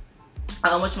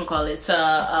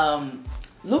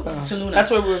 Luna. To Luna. That's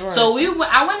where we were. So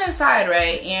I went inside,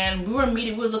 right, and we were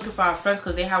looking for our friends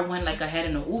because they had went like ahead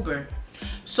in the Uber.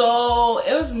 So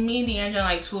it was me, DeAndre, and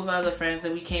like 2 of our other friends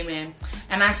that we came in,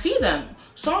 and I see them.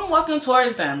 So I'm walking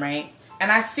towards them, right?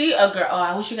 And I see a girl. Oh,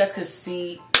 I wish you guys could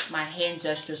see my hand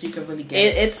gesture so you could really get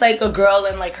it. It's like a girl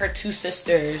and like her 2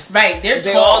 sisters. Right, they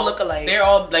tall. All look alike. They're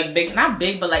all like big, not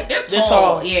big, but like they're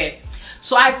tall. Yeah.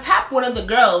 So I tap one of the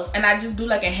girls and I just do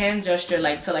like a hand gesture,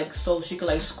 like to like so she could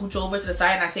like scooch over to the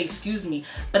side, and I say excuse me,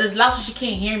 but it's loud so she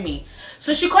can't hear me.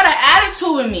 So she caught an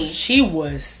attitude with me. She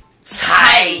was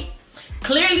tight.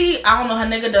 Clearly, I don't know, her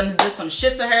nigga done did some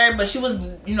shit to her, but she was,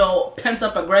 you know, pent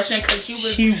up aggression because she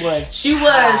was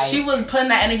putting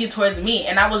that energy towards me,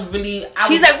 and I was really.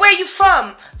 She's like, "Where you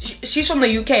from?" She's from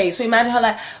the UK, so imagine her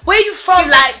like, "Where you from?"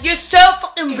 She's like, "You're so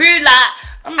fucking rude." Like,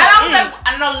 and I was like,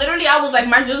 I know, literally, I was like,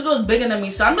 my just girl's bigger than me,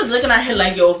 so I'm just looking at her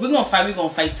like, yo, if we're gonna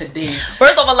fight today.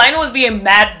 First off, Elena was being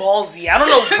mad ballsy. I don't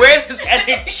know where this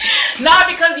energy. Nah,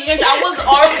 because I was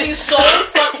already so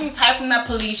fucking tired from that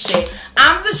police shit.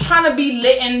 I'm just trying to be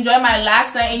lit and enjoy my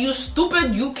last night, and you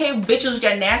stupid UK bitches with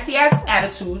your nasty ass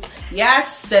attitudes. Yeah, I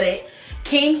said it.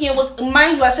 Came here with,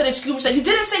 mind you, I said excuse me. She's like, you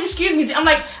didn't say excuse me. I'm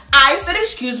like, I said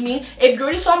excuse me. If you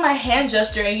already saw my hand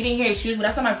gesture and you didn't hear excuse me,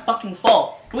 that's not my fucking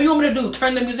fault. What you want me to do?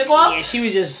 Turn the music off? Yeah, she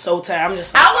was just so tired. I'm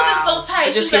just like, I wasn't so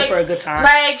tired. Just here for a good time.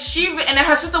 Like, and then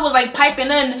her sister was like piping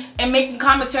in and making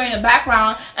commentary in the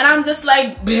background, and I'm just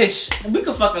like, bitch, we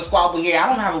could fucking squabble here. I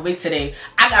don't have a wig today.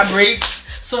 I got braids.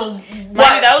 So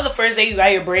what? That was the first day you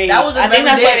got your braids. That was I think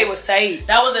that's why they was tight.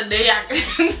 That was the day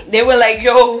they were like,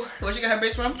 yo, where she got her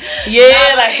braids from?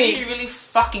 Yeah, like she really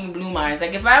fucking blew mine.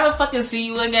 Like, if I ever fucking see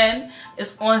you again,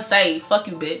 it's on site. Fuck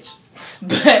you, bitch.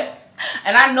 But.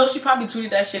 And I know she probably tweeted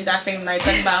that shit that same night,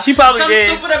 talking about she probably some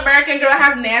did. Stupid American girl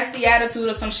has nasty attitude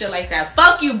or some shit like that.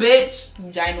 Fuck you, bitch. You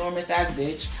ginormous ass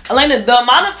bitch. Elena, the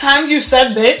amount of times you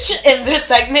said bitch in this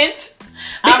segment,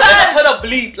 I'm gonna put a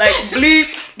bleep, like bleep,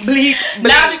 bleep, bleep.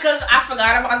 Not because I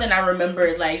forgot about it and I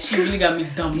remembered, like she really got me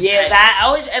dumb. Yeah, tight. That I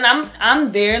was, and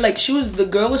I'm there, like the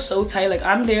girl was so tight, like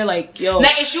I'm there, like yo. Now,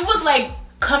 and she was like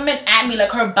coming at me, like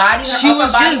her body, she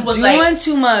was just doing like,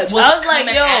 too much. I was like,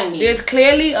 yo, there's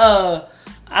clearly I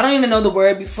don't even know the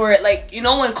word before it. Like, you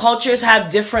know when cultures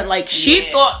have different, like she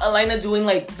thought Elena doing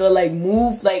like the like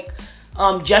move like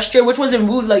gesture, which wasn't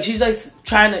rude. Like she's like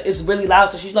trying to, it's really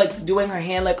loud, so she's like doing her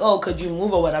hand like, oh, could you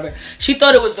move or whatever. She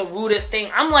thought it was the rudest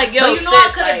thing. I'm like, yo, but you know, I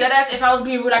could have done that if I was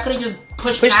being rude. I could have just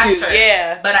pushed past her.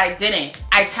 Yeah, but I didn't.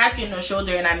 I tapped you in the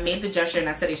shoulder and I made the gesture and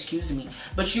I said, excuse me,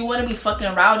 but you want to be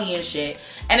fucking rowdy and shit.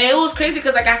 And it was crazy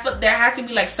because like I felt there had to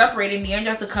be like separating. The end, you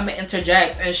have to come and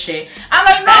interject and shit. I'm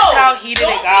like, no, that's how heated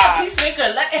it got. Don't be a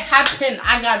peacemaker. Let it happen.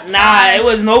 I got time. Nah, it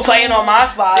was no fighting on my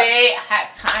spot. They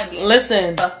had time.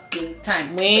 Listen, fucking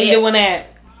time. We ain't doing that.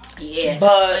 Yeah,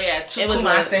 but yeah, it was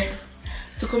Kumasi.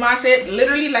 To Kumasi,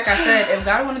 literally, like I said, if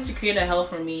God wanted to create a hell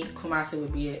for me, Kumasi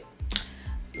would be it.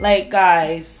 Like,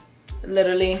 guys,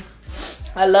 literally,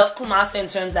 I love Kumasi in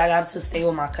terms that I got to stay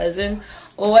with my cousin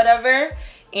or whatever,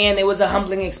 and it was a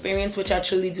humbling experience, which I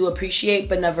truly do appreciate,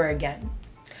 but never again.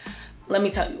 Let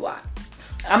me tell you why.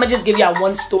 I'm gonna just give y'all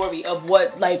one story of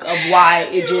what, like, of why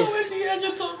it just.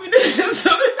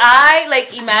 I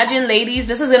like imagine, ladies.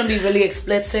 This is gonna be really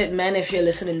explicit. Men, if you're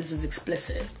listening, this is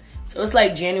explicit. So it's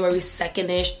like January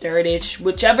 2nd-ish, 3rd-ish,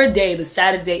 whichever day, the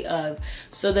Saturday of.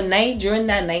 So during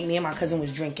that night, me and my cousin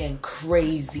was drinking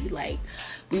crazy. Like,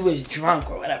 we was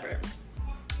drunk or whatever.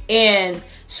 And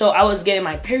so I was getting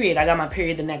my period. I got my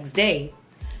period the next day.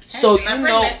 So you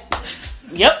know,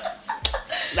 yep.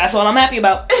 That's all I'm happy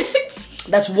about.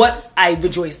 That's what I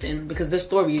rejoiced in, because this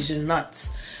story is just nuts.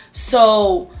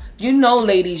 So, you know,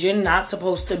 ladies, you're not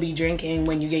supposed to be drinking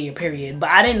when you get your period.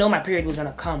 But I didn't know my period was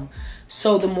gonna come.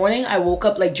 So the morning I woke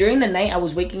up, like during the night, I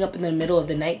was waking up in the middle of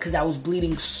the night because I was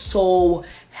bleeding so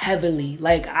heavily.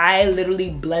 Like I literally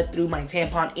bled through my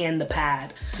tampon and the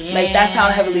pad. Damn. Like that's how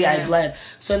heavily I bled.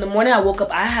 So in the morning I woke up,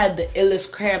 I had the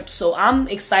illest cramps. So I'm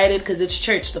excited because it's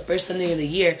church, the first Sunday of the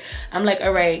year. I'm like,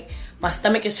 all right, my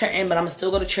stomach is hurting, but I'm gonna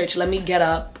still go to church. Let me get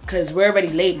up because we're already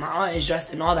late. My aunt is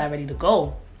dressed and all that, ready to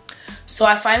go. So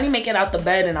I finally make it out the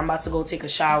bed and I'm about to go take a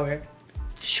shower.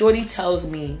 Shorty tells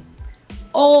me,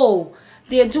 oh,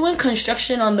 they're doing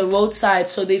construction on the roadside,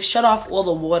 so they've shut off all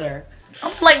the water.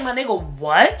 I'm like, my nigga,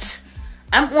 what?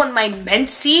 I'm on my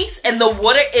menses and the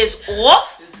water is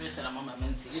off?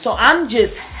 So I'm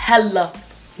just hella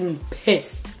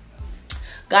pissed.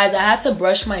 Guys, I had to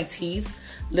brush my teeth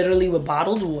literally with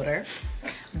bottled water.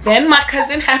 Then my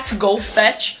cousin had to go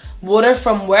fetch water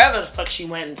from wherever the fuck she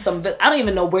went. I don't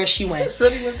even know where she went.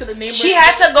 She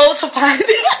had to go to find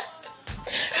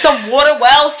some water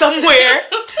well somewhere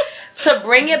to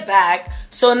bring it back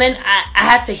So and then I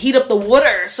had to heat up the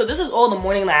water. So this is all the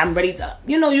morning. Like I'm ready to,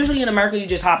 usually in America you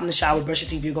just hop in the shower, brush your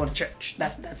teeth, you go to church.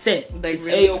 That's it. Like, it's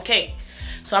really? A-okay.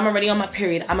 So I'm already on my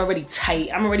period. I'm already tight.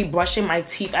 I'm already brushing my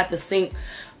teeth at the sink.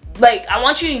 Like, I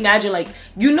want you to imagine, like,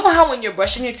 how when you're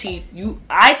brushing your teeth,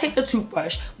 I take the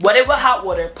toothbrush, wet it with hot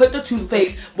water, put the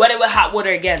toothpaste, wet it with hot water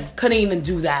again. Couldn't even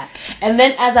do that. And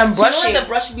then as I'm brushing, the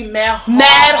brush would be mad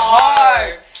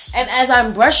hard. And as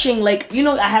I'm brushing, like,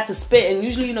 I have to spit, and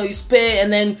usually, you spit,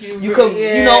 and then you could,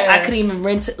 I couldn't even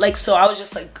rinse it. Like, so I was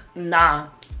just like, nah.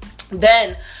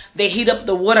 Then they heat up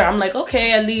the water. I'm like,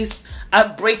 okay, at least I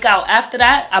break out. After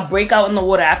that, I break out in the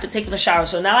water after taking the shower.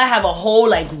 So now I have a whole,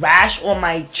 like, rash on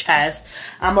my chest.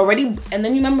 I'm already... And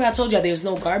then you remember I told you there's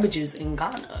no garbages in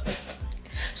Ghana.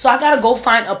 So I gotta go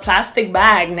find a plastic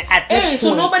bag at this point.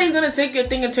 So nobody's gonna take your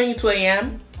thing and turn you to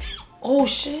AM? Oh,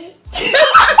 shit.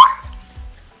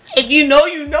 If you know,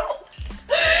 you know.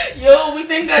 Yo, we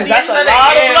think God that's a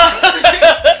lot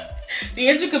of the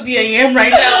engine could be AM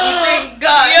right now. We thank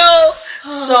God. Yo.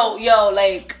 So,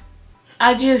 like,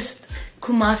 I just...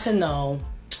 Kumasi,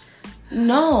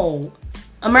 no.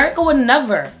 America would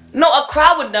never. No,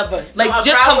 Accra would never. Like,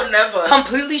 would never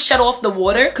completely shut off the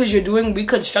water because you're doing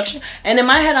reconstruction. And in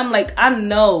my head, I'm like, I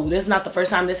know this is not the first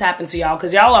time this happened to y'all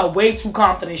because y'all are way too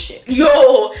confident shit.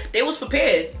 Yo, they was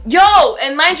prepared. Yo,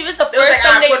 and mind you, it's the first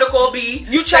time protocol B.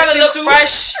 You try to look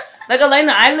fresh. Like,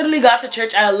 Elena, I literally got to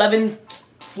church at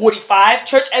 11:45.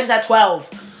 Church ends at 12.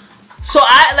 So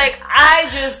I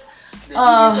just... Did you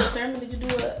do the sermon? Did you do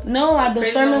it? No, the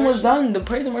sermon was done. The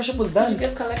praise and worship was done. Did you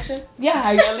give collection? Yeah,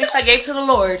 at least I gave to the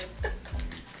Lord.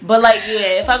 But like,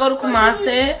 if I go to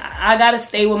Kumasi, I gotta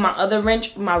stay with my other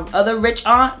rich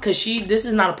aunt, cause this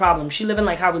is not a problem. She living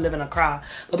like how we live in Accra.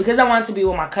 But because I wanted to be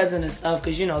with my cousin and stuff,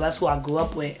 cause that's who I grew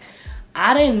up with.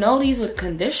 I didn't know these were the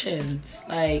conditions.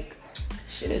 Like,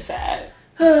 shit is sad.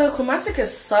 Kumasi could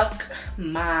suck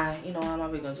my... I'm not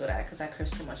really going to do that because I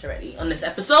cursed too much already on this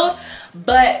episode.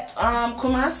 But,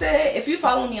 Kumasi, if you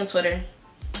follow me on Twitter,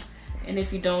 and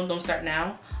if you don't start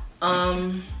now.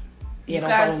 You don't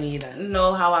guys follow me either.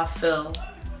 Know how I feel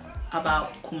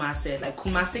about Kumasi. Like,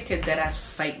 Kumasi could deadass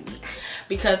fight me.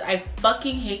 Because I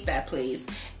fucking hate that place.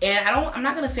 And I'm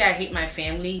not going to say I hate my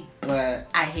family, but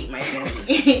I hate my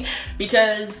family.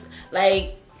 Because,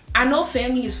 like... I know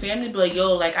family is family, but like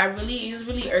it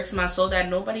really irks my soul that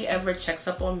nobody ever checks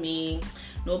up on me.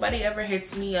 Nobody ever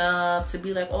hits me up to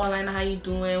be like, oh, Alina, how you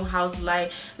doing? How's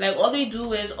life? Like, all they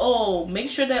do is, make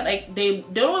sure that, like, they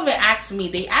don't even ask me.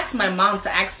 They ask my mom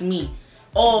to ask me.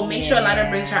 Oh, make sure Alina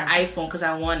brings her iPhone because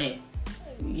I want it.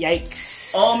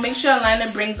 Yikes. Oh, make sure Alina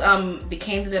brings the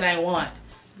candy that I want.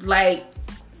 Like...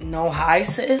 No, hi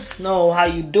sis. No, how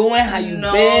you doing? How you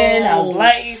been? How's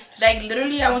life? Like,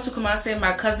 literally, I went to Kumasi and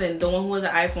my cousin, the one who had the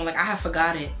iPhone, like, I had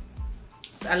forgot it.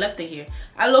 So I left it here.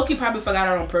 I low-key probably forgot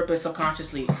it on purpose,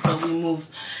 subconsciously. So we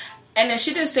moved. And then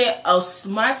she didn't say,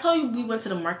 when I tell you we went to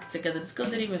the market together, this girl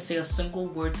didn't even say a single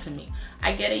word to me.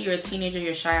 I get it, you're a teenager,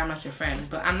 you're shy, I'm not your friend.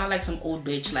 But I'm not like some old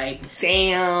bitch, like...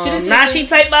 Damn. She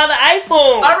typed by the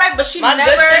iPhone. Alright, but My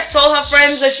good sis told her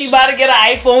friends that she about to get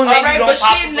an iPhone. Alright, but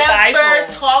she never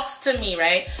talks to me,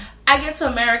 right? I get to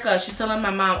America, she's telling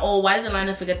my mom, why did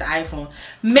Alina forget the iPhone?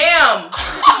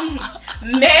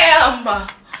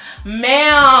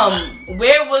 Ma'am,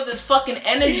 where was this fucking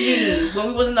energy when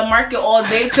we was in the market all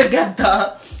day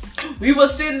together? We were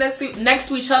sitting next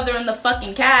to each other in the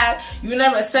fucking cab. You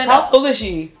never said... How old is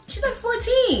she? She's like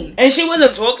 14. And she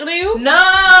wasn't talking to you?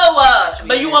 No!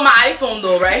 But you want my iPhone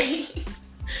though, right?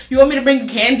 You want me to bring you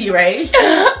candy, right?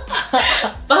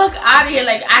 Fuck out of here.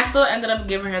 Like, I still ended up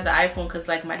giving her the iPhone because,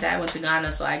 like, my dad went to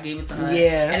Ghana, so I gave it to her.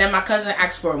 Yeah. And then my cousin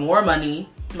asked for more money.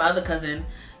 My other cousin...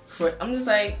 I'm just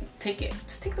like, take it.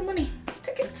 Just take the money.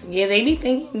 Take it. Yeah, they be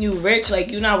thinking you rich, like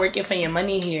you're not working for your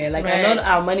money here. Like, right. I know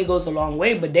our money goes a long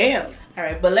way, but damn.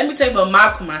 Alright, but let me tell you about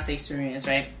my Kumasi experience,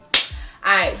 right?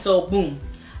 Alright, so boom.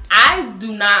 I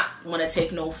do not want to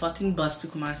take no fucking bus to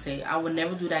Kumasi. I would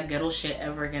never do that ghetto shit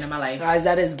ever again in my life. Guys,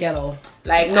 that is ghetto.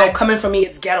 Like, no, coming from me,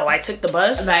 it's ghetto. I took the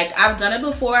bus. Like, I've done it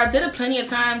before. I did it plenty of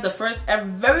times. The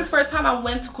very first time I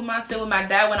went to Kumasi with my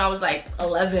dad when I was like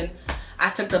 11, I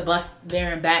took the bus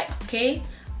there and back, okay?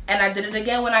 And I did it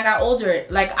again when I got older.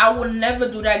 Like, I will never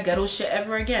do that ghetto shit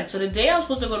ever again. So the day I was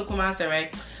supposed to go to Kumasi,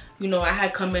 right? I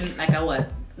had come in, like, at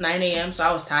 9 a.m., so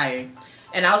I was tired.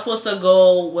 And I was supposed to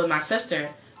go with my sister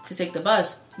to take the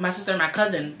bus. My sister and my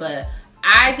cousin. But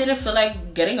I didn't feel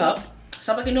like getting up.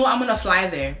 So I'm like, I'm going to fly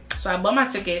there. So I bought my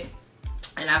ticket,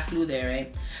 and I flew there,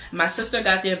 right? My sister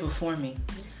got there before me.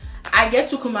 I get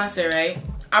to Kumasi, right?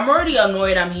 I'm already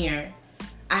annoyed I'm here.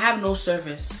 I have no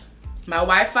service. My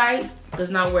Wi-Fi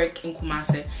does not work in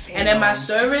Kumasi. Damn. And then my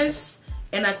service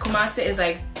and like Kumasi is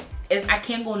like, I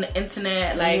can't go on the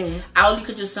internet. Like I only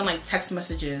could just send like text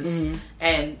messages,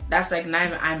 and that's like not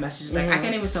even iMessages. Like I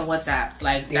can't even send WhatsApp.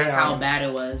 Like that's how bad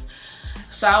it was.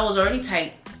 So I was already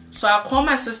tight. So I called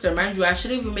my sister. Mind you, I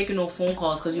shouldn't even make no phone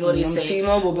calls because you know they say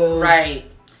T-Mobile bill. Right.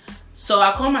 So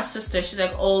I called my sister. She's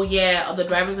like, "Oh yeah, the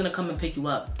driver's gonna come and pick you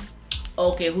up."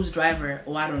 Okay, who's the driver?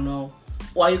 Oh, I don't know.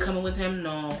 Oh, are you coming with him?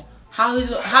 No. How is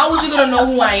he gonna know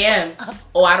who I am?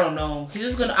 Oh, I don't know. He's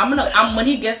just gonna. When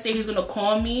he gets there, he's gonna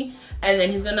call me, and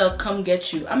then he's gonna come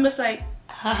get you. I'm just like,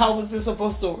 how was this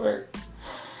supposed to work?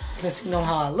 Does he know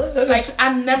how I look? Like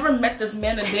I never met this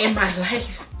man a day in my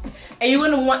life, and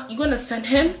you're gonna send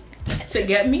him to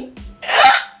get me?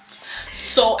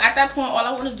 So at that point, all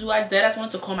I wanted to do, I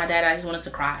wanted to call my dad. I just wanted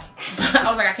to cry. I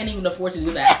was like, I can't even afford to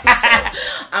do that.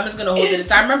 So I'm just gonna hold it.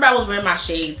 So I remember I was wearing my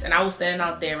shades and I was standing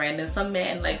out there, right? And then some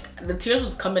man, like the tears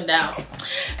was coming down.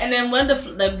 And then when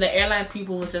the airline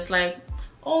people was just like,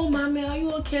 "Oh, mommy, are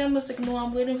you okay?" I'm just like, "No,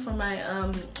 I'm waiting for my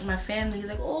my family." He's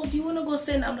like, "Oh, do you want to go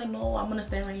sit?" I'm like, "No, I'm gonna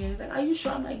stand right here." He's like, "Are you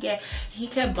sure?" I'm like, "Yeah." He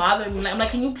kept bothering me. I'm like,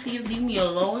 "Can you please leave me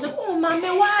alone?" He's like, "Oh, mommy,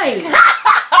 why?"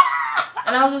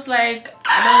 And I was just like,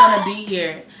 "I don't want to be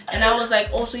here." And I was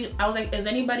like, "Oh, so I was like, is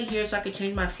anybody here so I could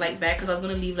change my flight back? Because I was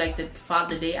gonna leave like the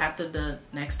day after the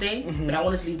next day, but I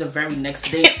wanted to leave the very next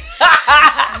day."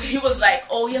 He was like,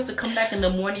 "Oh, you have to come back in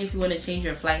the morning if you want to change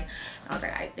your flight." I was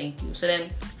like, "I thank you." So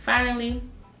then finally,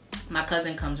 my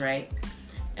cousin comes right,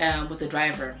 with the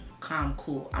driver. Calm,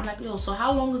 cool. I'm like, "Yo, so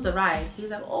how long is the ride?" He's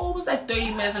like, "Oh, it was like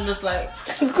 30 minutes." I'm just like,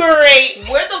 great.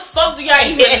 Where the fuck do y'all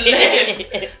even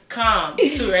live? Calm,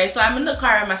 too, right? So I'm in the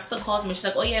car and my sister calls me. She's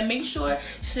like, "Oh yeah, make sure."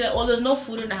 She said, "Oh, there's no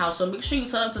food in the house, so make sure you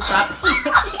tell them to stop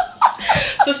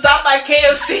to stop by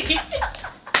KFC."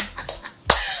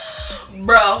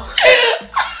 Bro.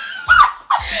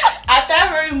 At that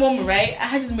very moment, right? I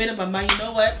had just made up my mind. You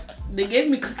know what? They gave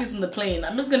me cookies in the plane.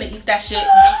 I'm just gonna eat that shit,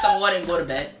 drink some water, and go to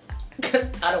bed.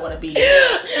 I don't want to be here.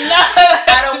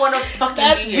 I don't want to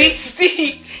fucking be here.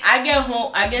 Beastie. I get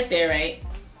home. I get there, right?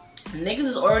 Niggas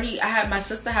is already. My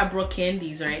sister had brought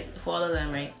candies, right, for all of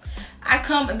them, right? I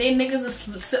come and they niggas is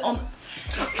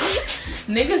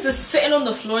niggas is sitting on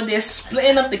the floor. They're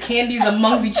splitting up the candies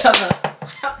amongst each other.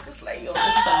 I'm just like, yo, this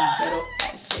is some ghetto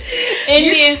ass shit.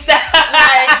 Indian style.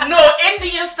 Like, no,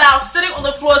 Indian style, sitting on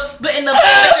the floor, splitting up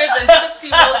Snickers and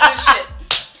Tootsie Rolls and shit.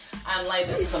 I'm like,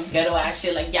 this is some ghetto ass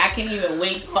shit. Like, y'all can't even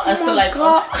wait for us to like,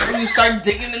 when you start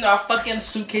digging into our fucking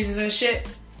suitcases and shit.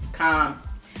 Calm.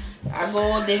 I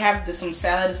go, they have some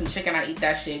salad and some chicken. I eat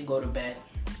that shit, go to bed.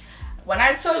 When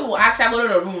I tell you, well, actually, I go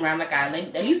to the room where I'm like, at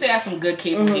least they have some good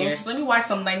cable here. So let me watch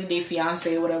some 90 Day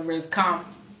Fiance, whatever is. Calm.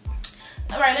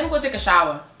 All right, let me go take a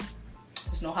shower.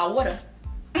 There's no hot water.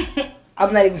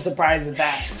 I'm not even surprised at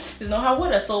that. There's no hot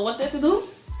water. So what they have to do?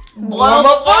 Boil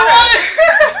up water.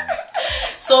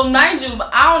 So mind you,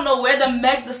 I don't know where the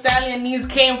Meg Thee Stallion knees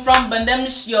came from, but them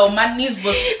my knees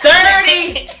was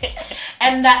sturdy.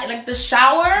 And that, like, the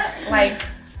shower, like,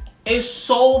 is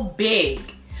so big.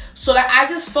 So like I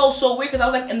just felt so weird because I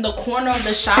was like in the corner of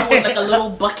the shower with like a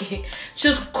little bucket,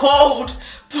 just cold,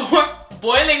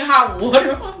 boiling hot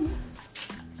water on me.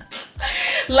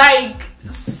 Like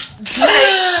yo,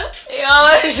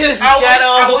 it's just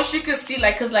I wish you could see,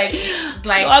 like, cause like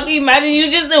okay, imagine you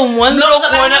just in one little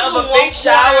corner of a big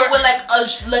shower with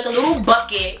like a little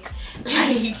bucket,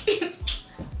 like.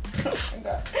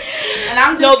 And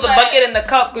I'm just the bucket and the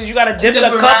cup, because you gotta dip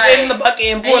the cup in the bucket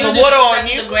and pour the water on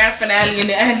you. The grand finale in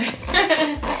the end.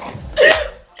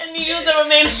 And you use the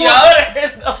remaining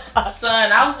water.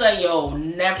 Son, I was like, yo,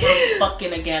 never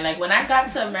fucking again. Like, when I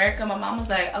got to America, my mom was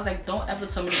like, I was like, don't ever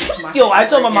tell me to go to my yo, I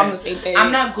told my mom the same thing.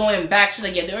 I'm not going back. She's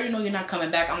like, yeah, they already know you're not coming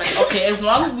back. I'm like, okay, as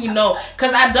long as we know.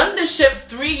 Because I've done this shit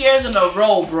 3 years in a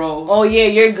row, bro. Oh, yeah,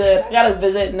 you're good. I gotta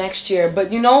visit next year.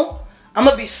 But, you know, I'm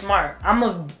gonna be smart. I'm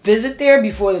gonna visit there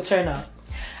before the turn up.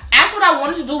 That's what I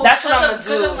wanted to do. That's what I'm gonna do.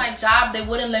 Because of my job, they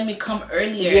wouldn't let me come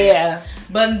earlier. Yeah.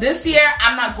 But this year,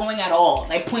 I'm not going at all.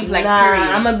 Like, point blank, period.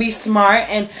 I'm gonna be smart.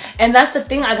 And that's the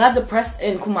thing. I got depressed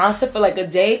in Kumasi for like a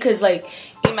day. Because, like,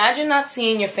 imagine not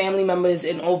seeing your family members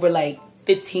in over like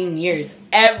 15 years.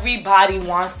 Everybody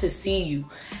wants to see you.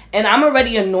 And I'm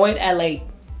already annoyed at, like,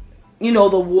 you know,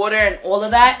 the water and all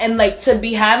of that. And, like, to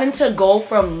be having to go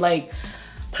from, like,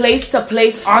 place to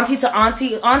place, auntie to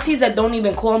auntie, aunties that don't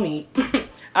even call me.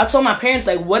 I told my parents,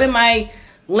 like, what am I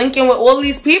linking with all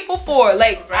these people for?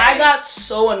 Like, right. I got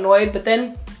so annoyed. But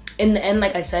then, in the end,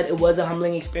 like I said, it was a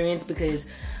humbling experience because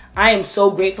I am so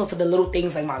grateful for the little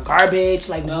things like my garbage,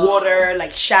 like water,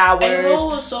 like showers. And you know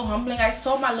what was so humbling? I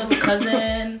saw my little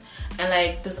cousin and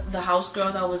like the house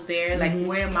girl that was there, like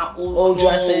wearing my old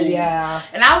dresses, yeah.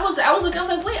 And I was looking, I was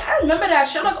like, wait, I remember that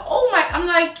shit. I'm like, oh my, I'm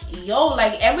like, yo,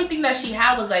 like everything that she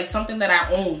had was like something that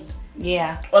I owned.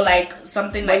 Yeah. Or like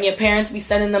something when like your parents be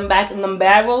sending them back in them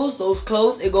barrels, those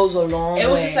clothes, it goes a long way. It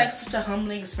was just like such a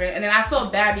humbling experience. And then I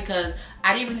felt bad because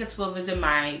I didn't even get to go visit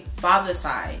my father's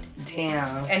side.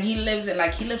 Damn. And he lives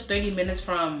 30 minutes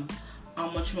from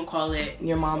whatchamacallit,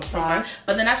 your mom's side.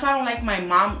 But then that's why I don't like my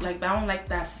mom. Like I don't like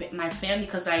my family,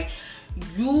 because like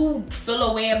you feel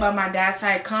a way about my dad's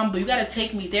side, but you gotta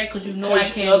take me there because you know I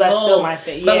can't go. That's still my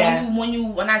fit. Yeah. But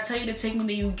when I tell you to take me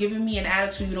there, you giving me an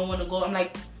attitude. You don't want to go. I'm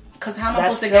like, because how am I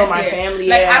supposed to get my there? Family,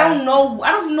 like yeah. I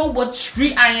don't know what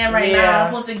street I am right now.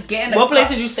 I'm supposed to get in what place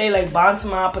did you say? Like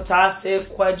Bantama, Patase,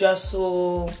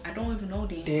 Kwajaso? I don't even know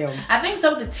these. Damn. I think it's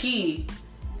up with the T.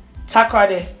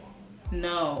 Takrade.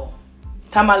 No.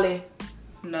 Tamale.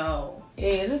 No. Yeah,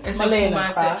 is it Tamale in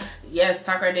Kumasi? Yes,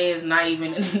 Takrade is not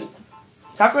even in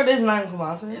Takrade is not in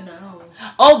Kumasi? No.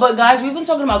 Oh, but guys, we've been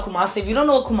talking about Kumasi. If you don't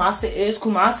know what Kumasi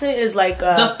is like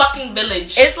the fucking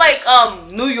village. It's like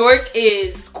New York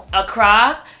is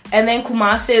Accra, and then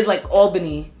Kumasi is like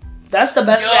Albany. That's the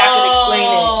best way I can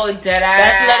explain it.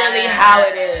 That's literally how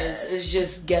it is. It's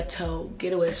just ghetto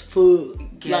as fuck.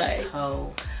 Ghetto.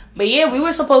 Like, but yeah, we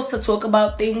were supposed to talk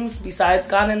about things besides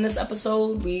Ghana in this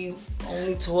episode. We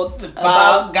only talked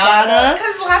about Ghana.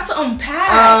 Because a lot to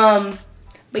unpack.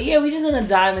 But yeah, we just gonna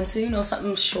dive into,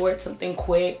 something short, something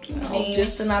quick,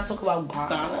 just to not talk about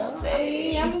Ghana.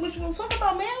 Yeah, what you want to talk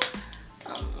about, man?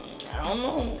 I don't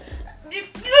know. You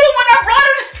the one that brought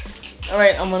it.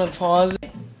 Alright, I'm gonna pause.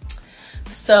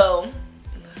 So,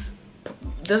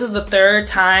 this is the third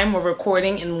time we're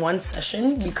recording in one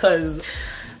session because,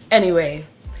 anyway.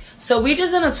 So we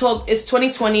just gonna talk, it's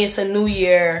 2020, it's a new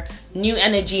year, new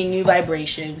energy, new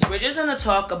vibrations. We're just gonna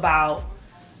talk about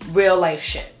real life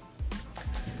shit.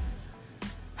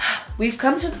 We've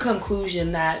come to the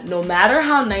conclusion that no matter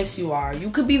how nice you are, you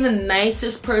could be the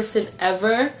nicest person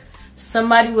ever,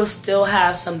 somebody will still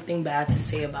have something bad to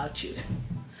say about you.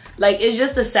 Like, it's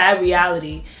just a sad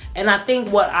reality. And I think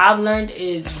what I've learned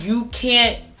is you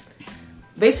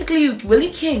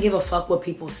really can't give a fuck what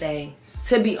people say,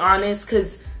 to be honest,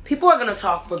 because people are going to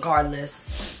talk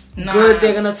regardless. Good,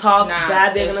 they're going to talk.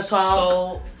 Bad, they're going to talk.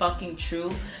 So fucking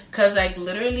true. Because, like,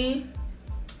 literally,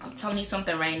 I'm telling you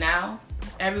something right now.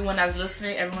 Everyone that's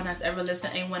listening, everyone that's ever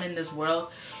listened, anyone in this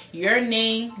world, your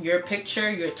name, your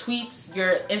picture, your tweets,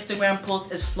 your Instagram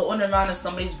post is floating around in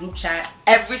somebody's group chat.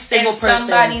 Every single person.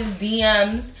 Somebody's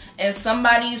DMs and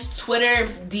somebody's Twitter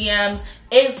DMs.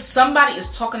 Somebody is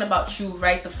talking about you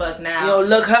right the fuck now. Yo,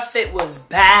 look, her fit was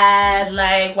bad.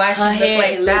 Like, why she look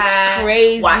like that?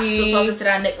 Crazy. Why she still talking to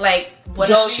that nigga? Like, what?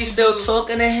 Yo, she's still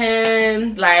talking to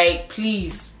him. Like,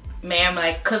 please. Ma'am,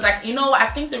 like, cause like, I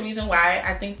think the reason why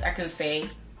I think I can say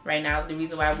right now, the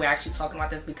reason why we're actually talking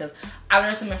about this, because I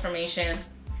learned some information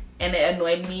and it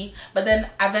annoyed me, but then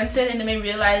I vented and it made me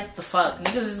realize the fuck,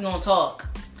 niggas is gonna talk,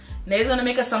 niggas gonna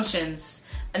make assumptions,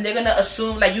 and they're gonna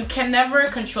assume, like, you can never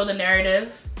control the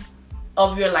narrative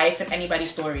of your life in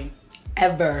anybody's story.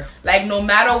 Ever. Like, no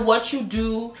matter what you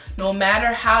do, no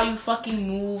matter how you fucking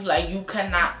move, like, you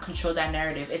cannot control that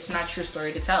narrative. It's not your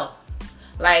story to tell.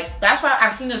 Like, that's why I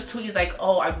seen this tweet. He's like,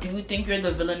 oh, do you think you're the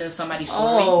villain in somebody's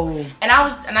story? Oh. And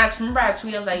I remember I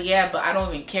tweeted, I was like, yeah, but I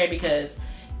don't even care, because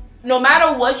no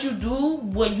matter what you do,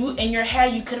 when you in your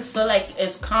head, you could feel like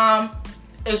it's calm,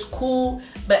 it's cool,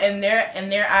 but in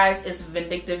their eyes, it's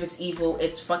vindictive, it's evil,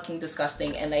 it's fucking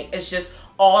disgusting, and like, it's just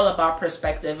all about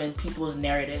perspective and people's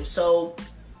narrative. So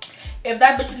if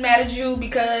that bitch is mad at you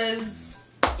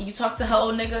because you talk to her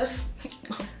old nigga,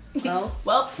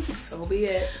 well, so be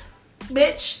it.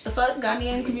 Bitch, the fuck,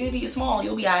 Ghanaian community is small.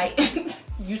 You'll be alright.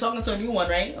 You talking to a new one,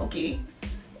 right? Okay.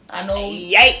 I know.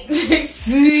 Yikes.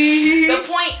 The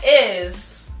point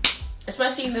is,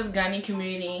 especially in this Ghanaian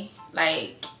community,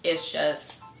 like, it's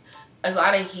just a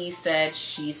lot of he said,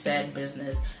 she said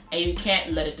business. And you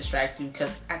can't let it distract you,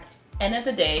 because at the end of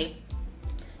the day,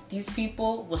 these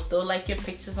people will still like your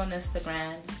pictures on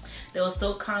Instagram. They will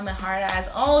still comment hard as,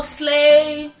 oh,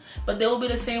 slay. But they will be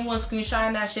the same ones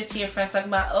screenshotting that shit to your friends, talking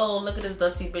about, oh, look at this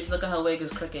dusty bitch. Look at her wig is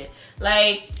crooked.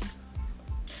 Like,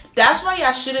 that's why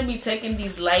y'all shouldn't be taking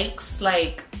these likes,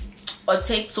 like, or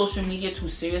take social media too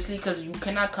seriously, because you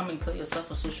cannot come and kill yourself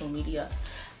for social media.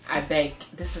 I beg.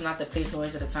 This is not the place nor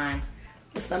is it the time.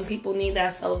 But some people need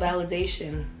that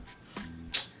self-validation.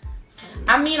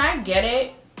 I mean, I get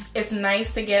it. It's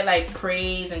nice to get, like,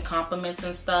 praise and compliments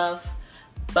and stuff.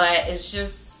 But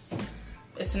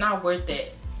it's not worth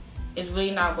it. It's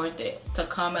really not worth it to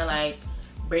come and, like,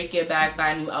 break it back,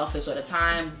 buy new outfits all the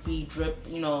time, be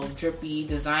drippy,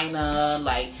 designer,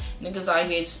 like niggas out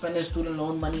here spending student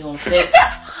loan money on fits.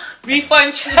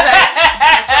 Refund check.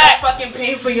 Instead of fucking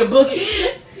paying for your books.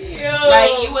 Yo.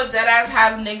 Like you would deadass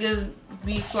have niggas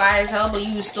be fly as hell, but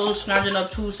you was still scrounging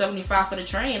up $275 for the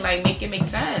train. Like, make it make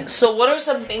sense. So what are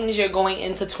some things you're going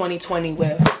into 2020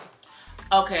 with?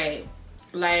 Okay,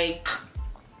 like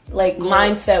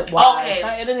mindset wise.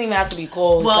 Okay, it doesn't even have to be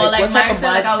goals. Well, like mindset,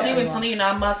 like I was even telling you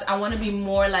now, I want to be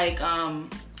more like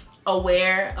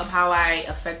aware of how I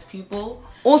affect people.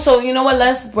 Also, you know what?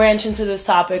 Let's branch into this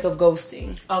topic of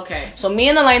ghosting. Okay. So me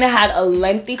and Elena had a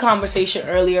lengthy conversation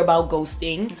earlier about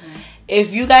ghosting. Mm-hmm.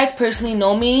 If you guys personally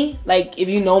know me, like if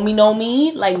you know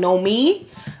me,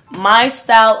 my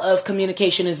style of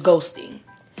communication is ghosting.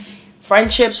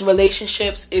 Friendships,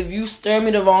 relationships, if you stir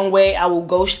me the wrong way, I will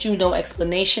ghost you, no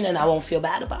explanation, and I won't feel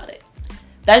bad about it.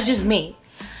 That's just me.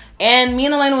 And me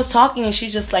and Elena was talking, and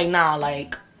she's just like, nah,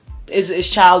 like, it's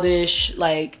childish.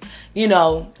 Like, you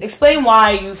know, explain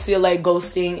why you feel like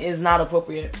ghosting is not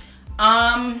appropriate.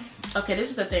 Okay,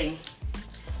 this is the thing.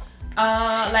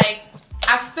 Like,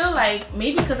 I feel like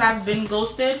maybe because I've been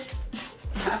ghosted.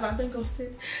 Have I been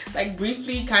ghosted? Like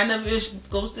briefly, kind of ish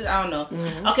ghosted. I don't know.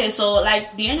 Mm-hmm. Okay, so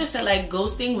like Deandra said, like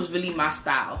ghosting was really my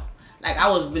style. Like I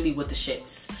was really with the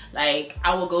shits. Like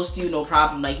I will ghost you, no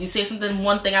problem. Like you say something,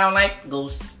 one thing I don't like,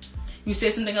 ghost. You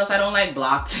say something else I don't like,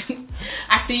 blocked.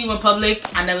 I see you in public,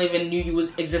 I never even knew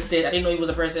you existed. I didn't know you was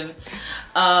a person.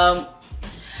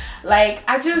 Like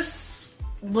I just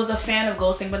was a fan of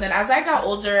ghosting, but then as I got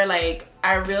older, like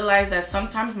I realized that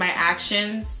sometimes my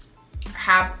actions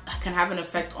can have an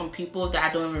effect on people that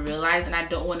I don't even realize, and I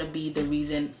don't want to be the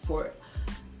reason for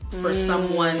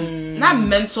someone's not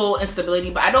mental instability,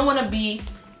 but I don't want to be.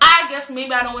 I guess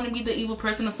maybe I don't want to be the evil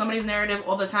person of somebody's narrative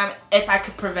all the time. If I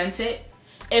could prevent it,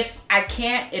 if I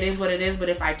can't, it is what it is. But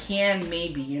if I can,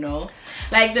 maybe, you know,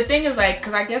 like the thing is like,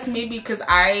 because I guess maybe because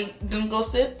I been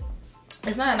ghosted,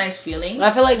 it's not a nice feeling.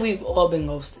 I feel like we've all been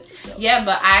ghosted. So. Yeah,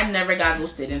 but I never got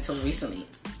ghosted until recently,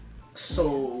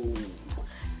 so.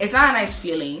 It's not a nice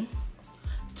feeling.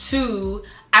 2,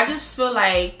 I just feel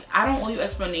like I don't owe you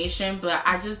explanation, but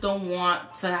I just don't want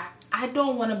to. I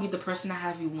don't want to be the person that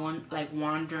have you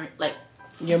wandering, like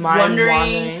your mind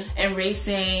wandering and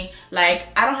racing. Like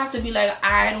I don't have to be like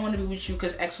I don't want to be with you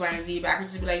because X, Y, and Z. But I can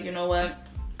just be like, you know what?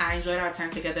 I enjoyed our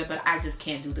time together, but I just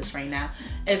can't do this right now.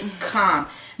 It's calm.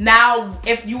 Now,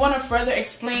 if you want to further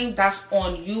explain, that's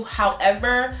on you.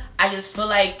 However, I just feel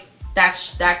like.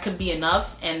 That could be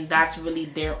enough, and that's really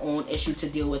their own issue to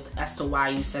deal with as to why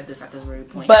you said this at this very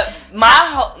point. But my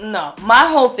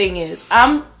whole thing is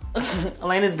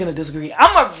Elena's gonna disagree.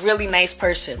 I'm a really nice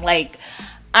person. Like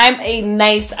I'm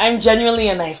genuinely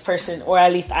a nice person, or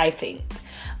at least I think.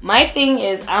 My thing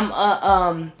is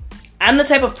I'm the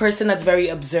type of person that's very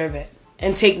observant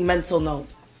and takes mental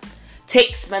notes.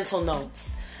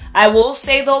 I will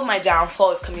say though, my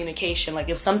downfall is communication. Like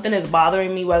if something is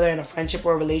bothering me, whether in a friendship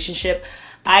or a relationship,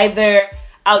 either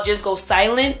I'll just go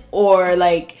silent, or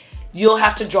like you'll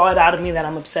have to draw it out of me that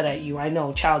I'm upset at you. I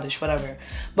know, childish, whatever.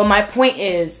 But the point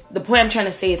I'm trying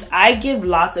to say is I give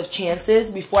lots of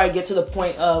chances before I get to the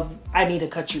point of I need to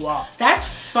cut you off. That's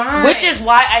fine. Which is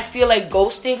why I feel like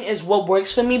ghosting is what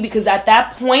works for me, because at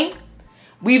that point,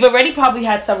 we've already probably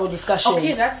had several discussions.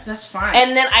 Okay, that's fine.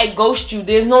 And then I ghost you.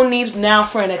 There's no need now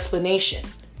for an explanation.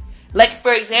 Like,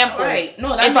 for example, right.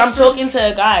 No, if I'm talking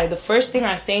to a guy, the first thing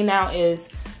I say now is,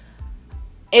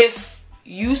 if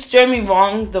you stir me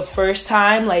wrong the first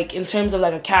time, like in terms of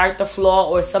like a character flaw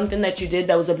or something that you did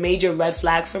that was a major red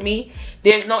flag for me,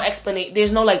 there's no explanation.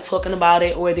 There's no like talking about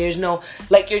it, or there's no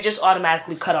like, you're just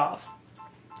automatically cut off.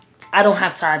 I don't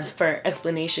have time for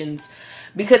explanations.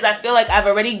 Because I feel like I've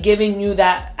already given you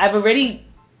that, I've already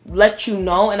let you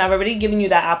know, and I've already given you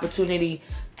that opportunity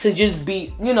to just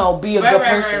be, you know, be a good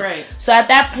person. Right. So at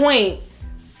that point,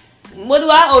 what do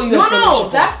I owe you?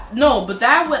 But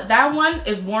that one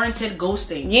is warranted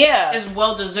ghosting. Yeah. It's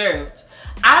well deserved.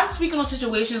 I'm speaking on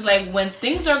situations like when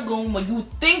things are going, when you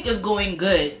think is going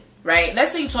good, right?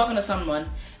 Let's say you're talking to someone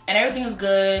and everything is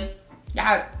good,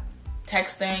 y'all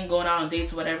texting, going out on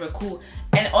dates, whatever, cool.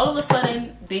 And all of a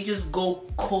sudden, they just go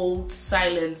cold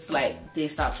silence, like they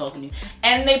stop talking to you.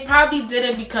 And they probably did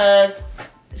it because...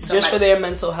 just for their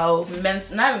mental health.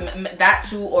 Not even that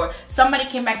too, or somebody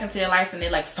came back into their life and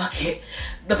they're like, fuck it.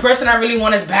 The person I really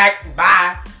want is back.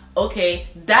 Bye. Okay.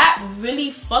 That really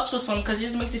fucks with someone, because it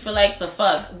just makes you feel like, the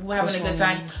fuck? We're having a good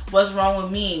time. What's wrong with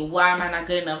me? Why am I not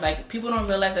good enough? Like, people don't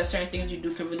realize that certain things you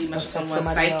do can really mess with someone's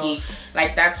psyche. Else.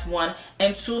 Like, that's one.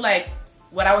 And 2, like...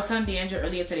 what I was telling Deandra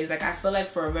earlier today is like, I feel like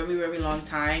for a very, very long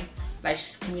time, like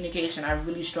communication. I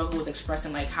really struggle with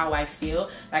expressing like how I feel.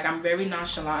 Like I'm very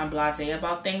nonchalant and blasé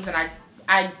about things, and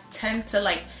I tend to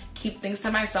like keep things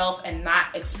to myself and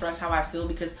not express how I feel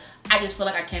because I just feel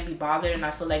like I can't be bothered, and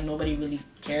I feel like nobody really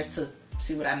cares to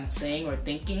see what I'm saying or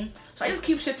thinking. So I just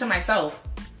keep shit to myself.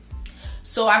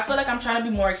 So I feel like I'm trying to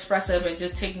be more expressive and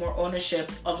just take more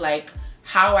ownership of like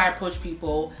how I approach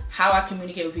people, how I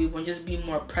communicate with people, and just be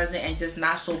more present and just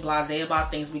not so blasé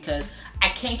about things, because I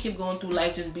can't keep going through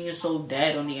life just being so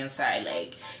dead on the inside.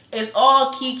 Like, it's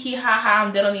all kiki, haha,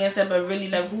 I'm dead on the inside, but really,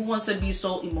 like, who wants to be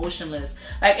so emotionless?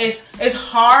 Like, it's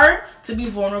hard to be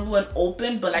vulnerable and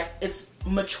open, but like, it's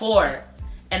mature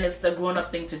and it's the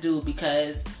grown-up thing to do,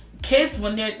 because kids,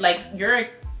 when they're like, you're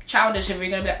childish if you're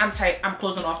gonna be like, I'm tight, I'm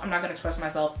closing off, I'm not gonna express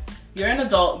myself. You're an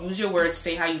adult. Use your words.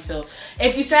 Say how you feel.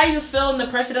 If you say how you feel and the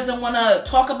person doesn't want to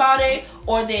talk about it,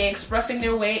 or they're expressing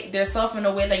their self in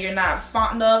a way that you're not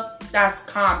fond of, that's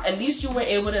calm. At least you were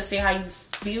able to say how you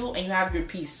feel and you have your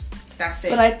peace. That's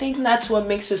it. But I think that's what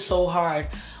makes it so hard.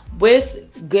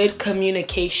 With good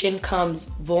communication comes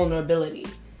vulnerability.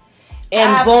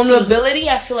 And vulnerability,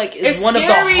 I feel like, is one of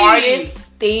the hardest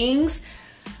things.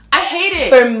 I hate it.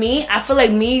 For me, I feel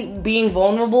like me being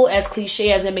vulnerable, as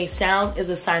cliche as it may sound, is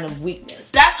a sign of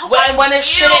weakness. That's how when it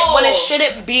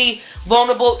shouldn't be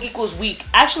vulnerable equals weak.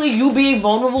 Actually, you being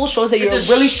vulnerable shows that you're a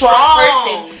really strong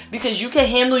person, because you can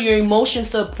handle your emotions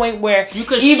to the point where you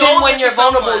can, even when you're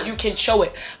vulnerable, you can show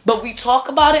it. But we talk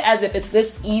about it as if it's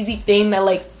this easy thing that,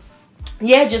 like,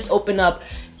 yeah, just open up,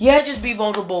 yeah, just be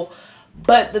vulnerable.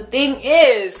 But the thing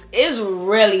is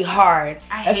really hard.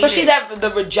 Especially that the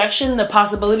rejection, the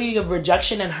possibility of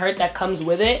rejection and hurt that comes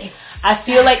with it. Exactly. I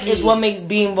feel like is what makes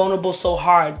being vulnerable so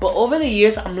hard. But over the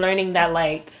years, I'm learning that,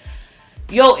 like,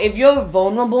 yo, if you're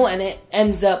vulnerable and it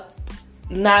ends up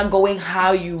not going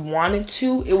how you wanted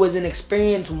to, it was an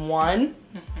experience, one.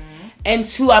 Mm-hmm. And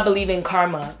two, I believe in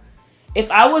karma. If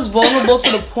I was vulnerable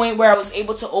to the point where I was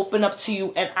able to open up to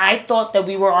you and I thought that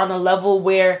we were on a level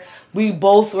where we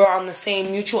both were on the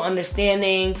same mutual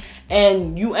understanding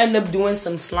and you end up doing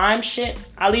some slime shit,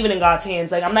 I'll leave it in God's hands.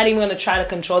 Like, I'm not even going to try to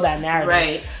control that narrative.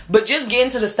 Right. But just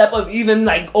getting to the step of even,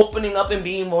 like, opening up and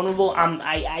being vulnerable,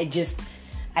 I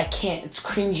can't. It's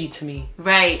cringy to me.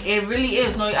 Right. It really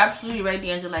is. No, you're absolutely right,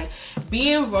 D'Angelo. Like,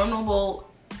 being vulnerable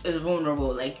is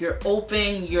vulnerable. Like, you're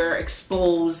open, you're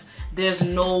exposed, there's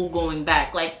no going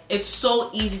back. Like, it's so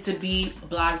easy to be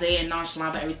blasé and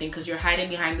nonchalant about everything because you're hiding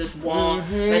behind this wall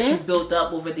that you've built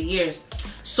up over the years.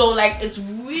 So, like, it's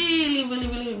really, really,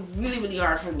 really, really, really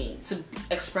hard for me to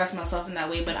express myself in that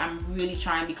way, but I'm really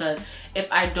trying, because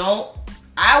if I don't,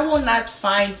 I will not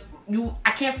find you.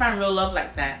 I can't find real love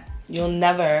like that. You'll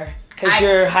never. Because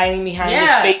you're hiding behind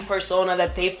this fake persona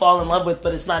that they fall in love with,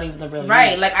 but it's not even the real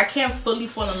right. You. Like, I can't fully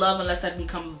fall in love unless I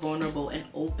become vulnerable and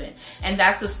open. And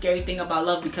that's the scary thing about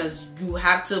love, because you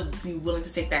have to be willing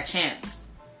to take that chance.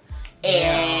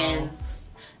 And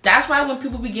that's why when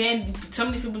some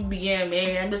of these people begin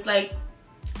married, I'm just like,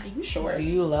 are you sure? Do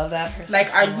you love that person?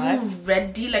 Like, are you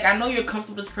ready? Like, I know you're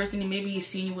comfortable with this person, and maybe he's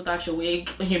seen you without your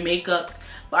wig and your makeup.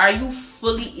 But are you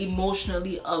fully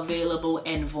emotionally available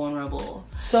and vulnerable?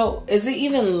 So, is it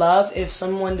even love if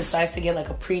someone decides to get, like,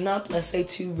 a prenup? Let's say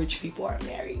two rich people are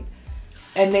married.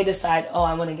 And they decide, oh,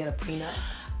 I want to get a prenup.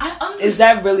 Is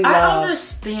that really love? I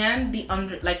understand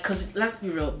because let's be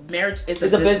real, marriage is a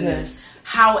business.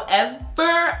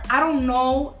 However, I don't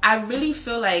know. I really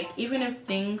feel like even if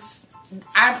things...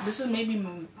 this is maybe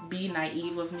be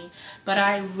naive of me, but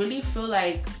I really feel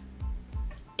like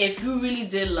if you really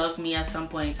did love me at some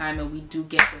point in time and we do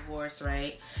get divorced,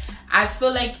 right? I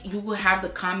feel like you will have the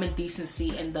common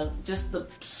decency and the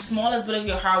smallest bit of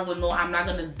your heart will know, I'm not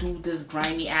gonna do this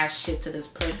grimy ass shit to this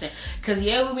person. Cause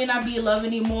yeah, we may not be in love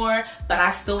anymore, but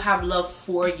I still have love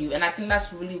for you. And I think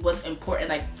that's really what's important.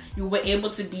 Like, you were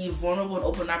able to be vulnerable and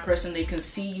open to that person. They can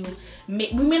see you. We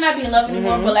may not be in love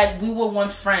anymore, but like, we were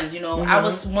once friends, you know? I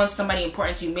was once somebody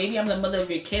important to you. Maybe I'm the mother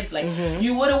of your kids. Like,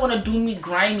 you wouldn't want to do me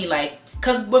grimy, like,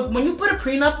 because when you put a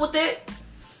prenup with it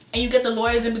and you get the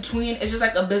lawyers in between, it's just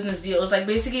like a business deal. It's like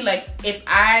basically like if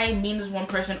I, me and this one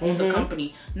person own the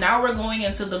company. Now we're going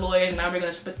into the lawyers. Now we're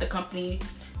going to split the company,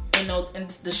 you know, and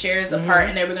the shares apart.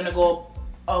 And then we're going to go,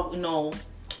 go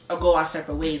our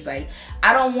separate ways. Like,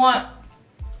 I don't want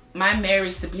my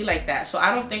marriage to be like that. So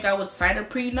I don't think I would sign a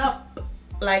prenup.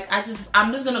 Like,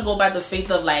 I'm just gonna go by the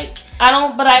faith of, like, I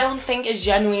don't think it's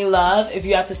genuine love if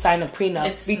you have to sign a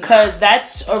prenup, because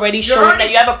that's already showing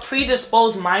that you have a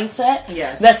predisposed mindset.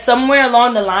 Yes. That somewhere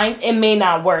along the lines it may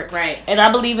not work. Right. And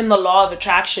I believe in the law of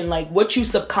attraction. Like, what you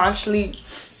subconsciously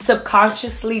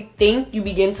think, you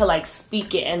begin to, like,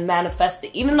 speak it and manifest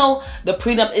it. Even though the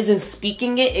prenup isn't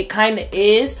speaking it, it kind of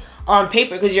is. on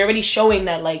paper, because you're already showing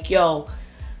that, like, yo,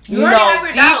 you know,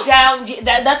 deep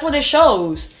down, that's what it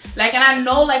shows. Like, and I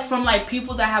know, like, from, like,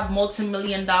 people that have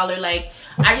multi-million-dollar, like,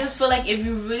 I just feel like if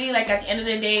you really, like, at the end of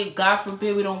the day, God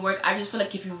forbid we don't work, I just feel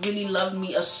like if you really loved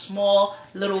me a small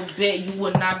little bit, you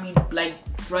would not be, like,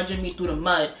 drudging me through the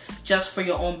mud just for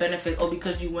your own benefit or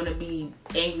because you want to be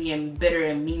angry and bitter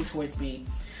and mean towards me.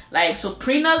 Like, so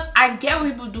prenups, I get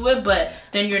when people do it, but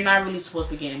then you're not really supposed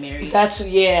to be getting married. That's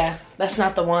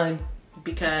not the one.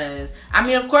 Because, I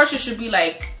mean, of course it should be,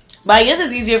 like... But I guess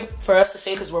it's easier for us to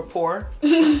say because we're poor.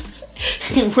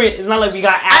 It's not like we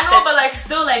got assets. I know, but like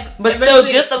still, like, but still,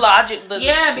 just the logic.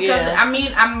 Because I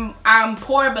mean, I'm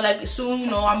poor, but like soon, you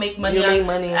know, I'll make money. You'll make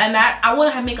money, and I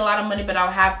want to make a lot of money, but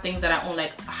I'll have things that I own,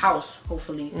 like a house,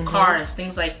 hopefully, cars,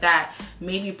 things like that.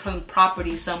 Maybe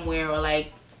property somewhere, or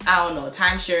like, I don't know,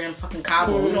 timeshare in fucking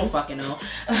Cabo. We don't fucking know.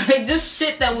 Like, just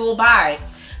shit that we will buy.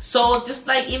 So just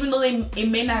like, even though it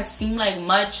may not seem like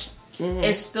much.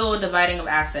 It's still a dividing of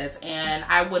assets, and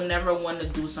I would never want to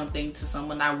do something to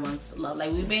someone I once loved.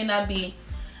 Like, we may not be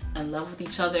in love with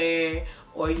each other,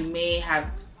 or you may have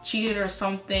cheated or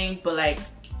something, but like,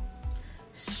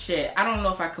 shit, I don't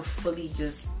know if I could fully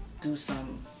just do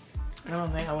some. I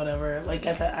don't think I would ever, like,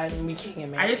 we can't get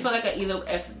married. I just feel like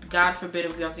if God forbid,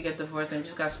 if we have to get divorced, then we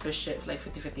just gotta split shit like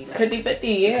 50-50. Like,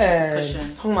 50-50, yeah.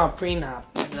 Talking about prenup.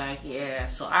 Like, yeah,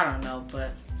 so I don't know,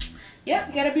 but... Yeah,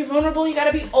 you gotta be vulnerable. You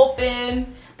gotta be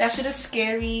open. That shit is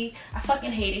scary. I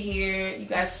fucking hate it here. You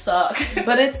guys suck.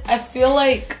 But I feel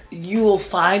like you'll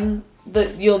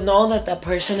know that the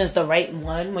person is the right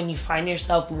one when you find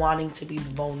yourself wanting to be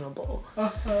vulnerable.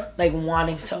 Like,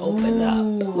 wanting to open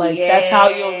up. Like, that's how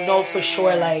you'll know for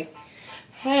sure, like,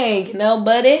 hey, you know,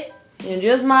 buddy, you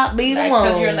just might be the one.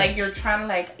 Because you're trying to,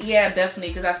 like, yeah, definitely.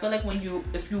 Because I feel like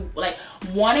if you, like,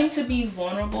 wanting to be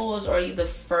vulnerable is already the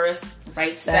first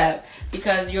right step.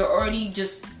 Because you're already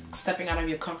just stepping out of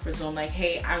your comfort zone. Like,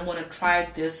 hey, I want to try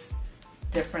this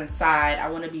different side. I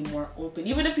want to be more open.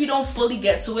 Even if you don't fully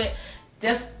get to it,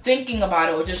 just thinking about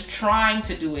it or just trying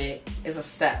to do it is a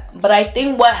step. But I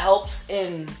think what helps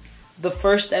in the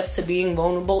first steps to being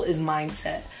vulnerable is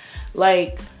mindset.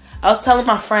 Like, I was telling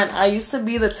my friend, I used to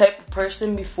be the type of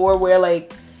person before where,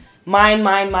 like, mind.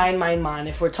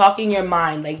 If we're talking your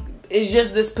mind, like, it's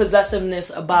just this possessiveness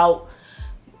about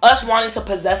us wanting to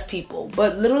possess people.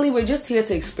 But literally, we're just here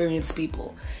to experience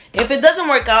people. If it doesn't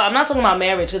work out, I'm not talking about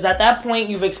marriage, because at that point,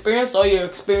 you've experienced all your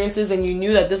experiences and you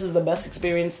knew that this is the best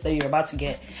experience that you're about to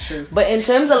get. True. But in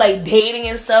terms of, like, dating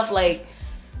and stuff, like,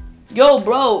 yo,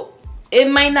 bro, it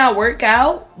might not work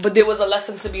out, but there was a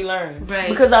lesson to be learned. Right.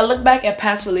 Because I look back at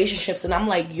past relationships and I'm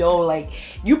like, yo, like,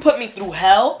 you put me through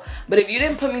hell, but if you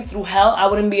didn't put me through hell, I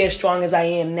wouldn't be as strong as I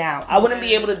am now. I wouldn't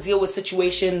be able to deal with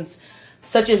situations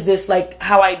such as this, like,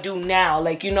 how I do now.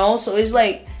 Like, you know? So it's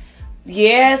like,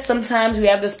 yeah, sometimes we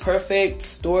have this perfect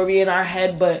story in our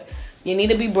head, but you need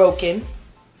to be broken.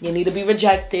 You need to be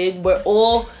rejected. We're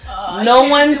all no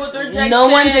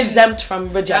one's exempt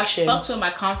from rejection. That fucks with my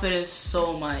confidence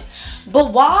so much.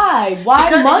 But why? Why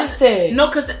because must it? No,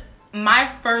 because my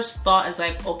first thought is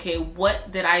like, okay,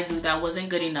 what did I do that wasn't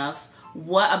good enough?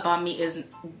 What about me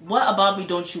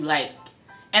don't you like?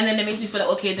 And then it makes me feel like,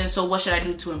 okay, then so what should I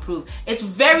do to improve? It's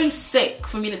very sick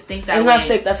for me to think that way. It's not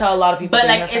sick. That's how a lot of people. But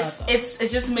think. Like it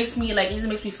just makes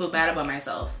me feel bad about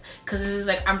myself, because it's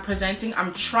like I'm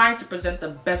trying to present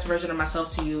the best version of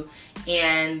myself to you,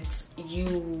 and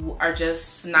you are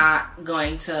just not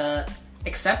going to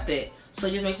accept it. So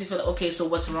it just makes me feel like, okay, so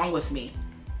what's wrong with me?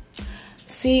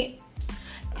 See.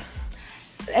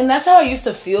 And that's how I used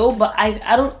to feel, but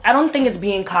I don't think it's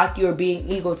being cocky or being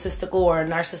egotistical or a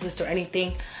narcissist or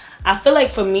anything. I feel like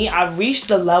for me, I've reached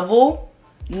the level,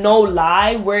 no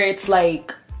lie, where it's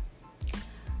like,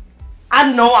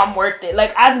 I know I'm worth it.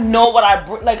 Like, I know what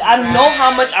I know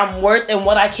how much I'm worth and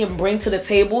what I can bring to the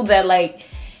table, that like,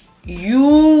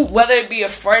 you, whether it be a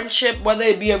friendship, whether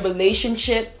it be a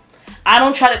relationship, I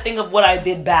don't try to think of what I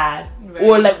did bad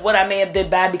or like what I may have did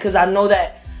bad, because I know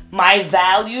that my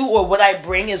value or what I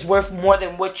bring is worth more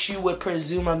than what you would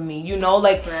presume of me, you know?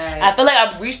 Like, I feel like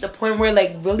I've reached the point where,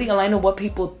 like, really aligning what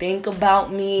people think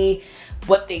about me,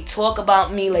 what they talk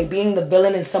about me, like, being the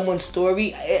villain in someone's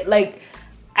story, like,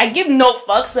 I give no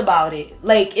fucks about it.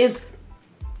 Like,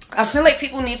 I feel like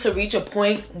people need to reach a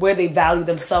point where they value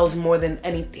themselves more than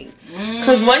anything.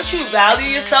 Because once you value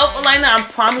yourself, Alina, I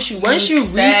promise you, once you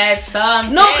reach...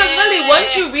 No, because really,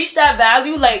 once you reach that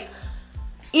value, like,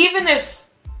 even if,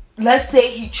 let's say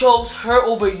he chose her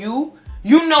over you,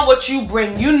 you know what you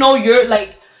bring. You know your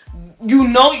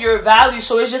value.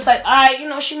 So it's just like, alright, you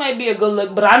know, she might be a good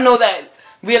look, but I know that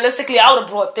realistically, I would have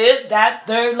brought this, that,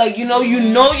 third. Like, you know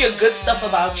your good stuff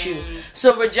about you.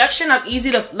 So rejection, I'm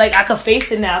easy to, like, I could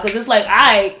face it now. Because it's like,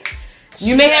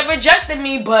 you may have rejected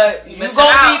me, but you're going to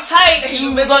be tight.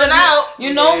 You missing out.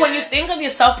 You know, when you think of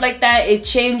yourself like that, it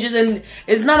changes. And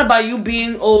it's not about you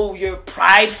being, you're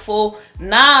prideful.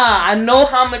 Nah, I know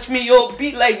how much me you'll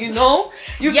be. Like, you know.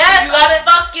 You gotta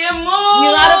fucking move.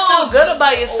 You gotta feel good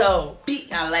about yourself.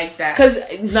 I like that. Because,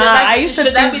 I used to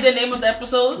Should that be the name of the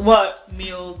episode? What?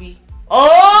 Miobi. Oh!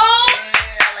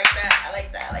 I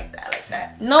like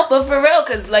that. No, but for real,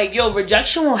 because, like,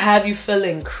 rejection will have you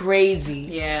feeling crazy.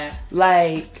 Yeah.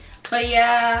 Like. But,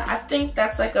 yeah, I think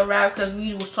that's, like, a wrap, because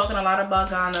we was talking a lot about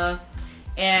Ghana,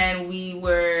 and we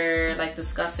were, like,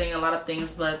 discussing a lot of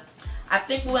things, but I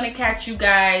think we're going to catch you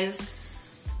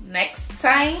guys next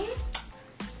time.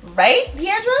 Right,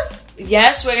 Deandra?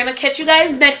 Yes, we're going to catch you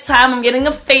guys next time. I'm getting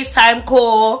a FaceTime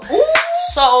call. Ooh.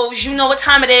 So, you know what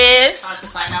time it is. Time to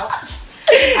sign out.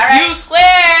 All right. U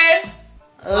Squares.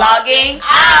 Logging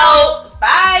out.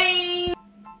 Bye.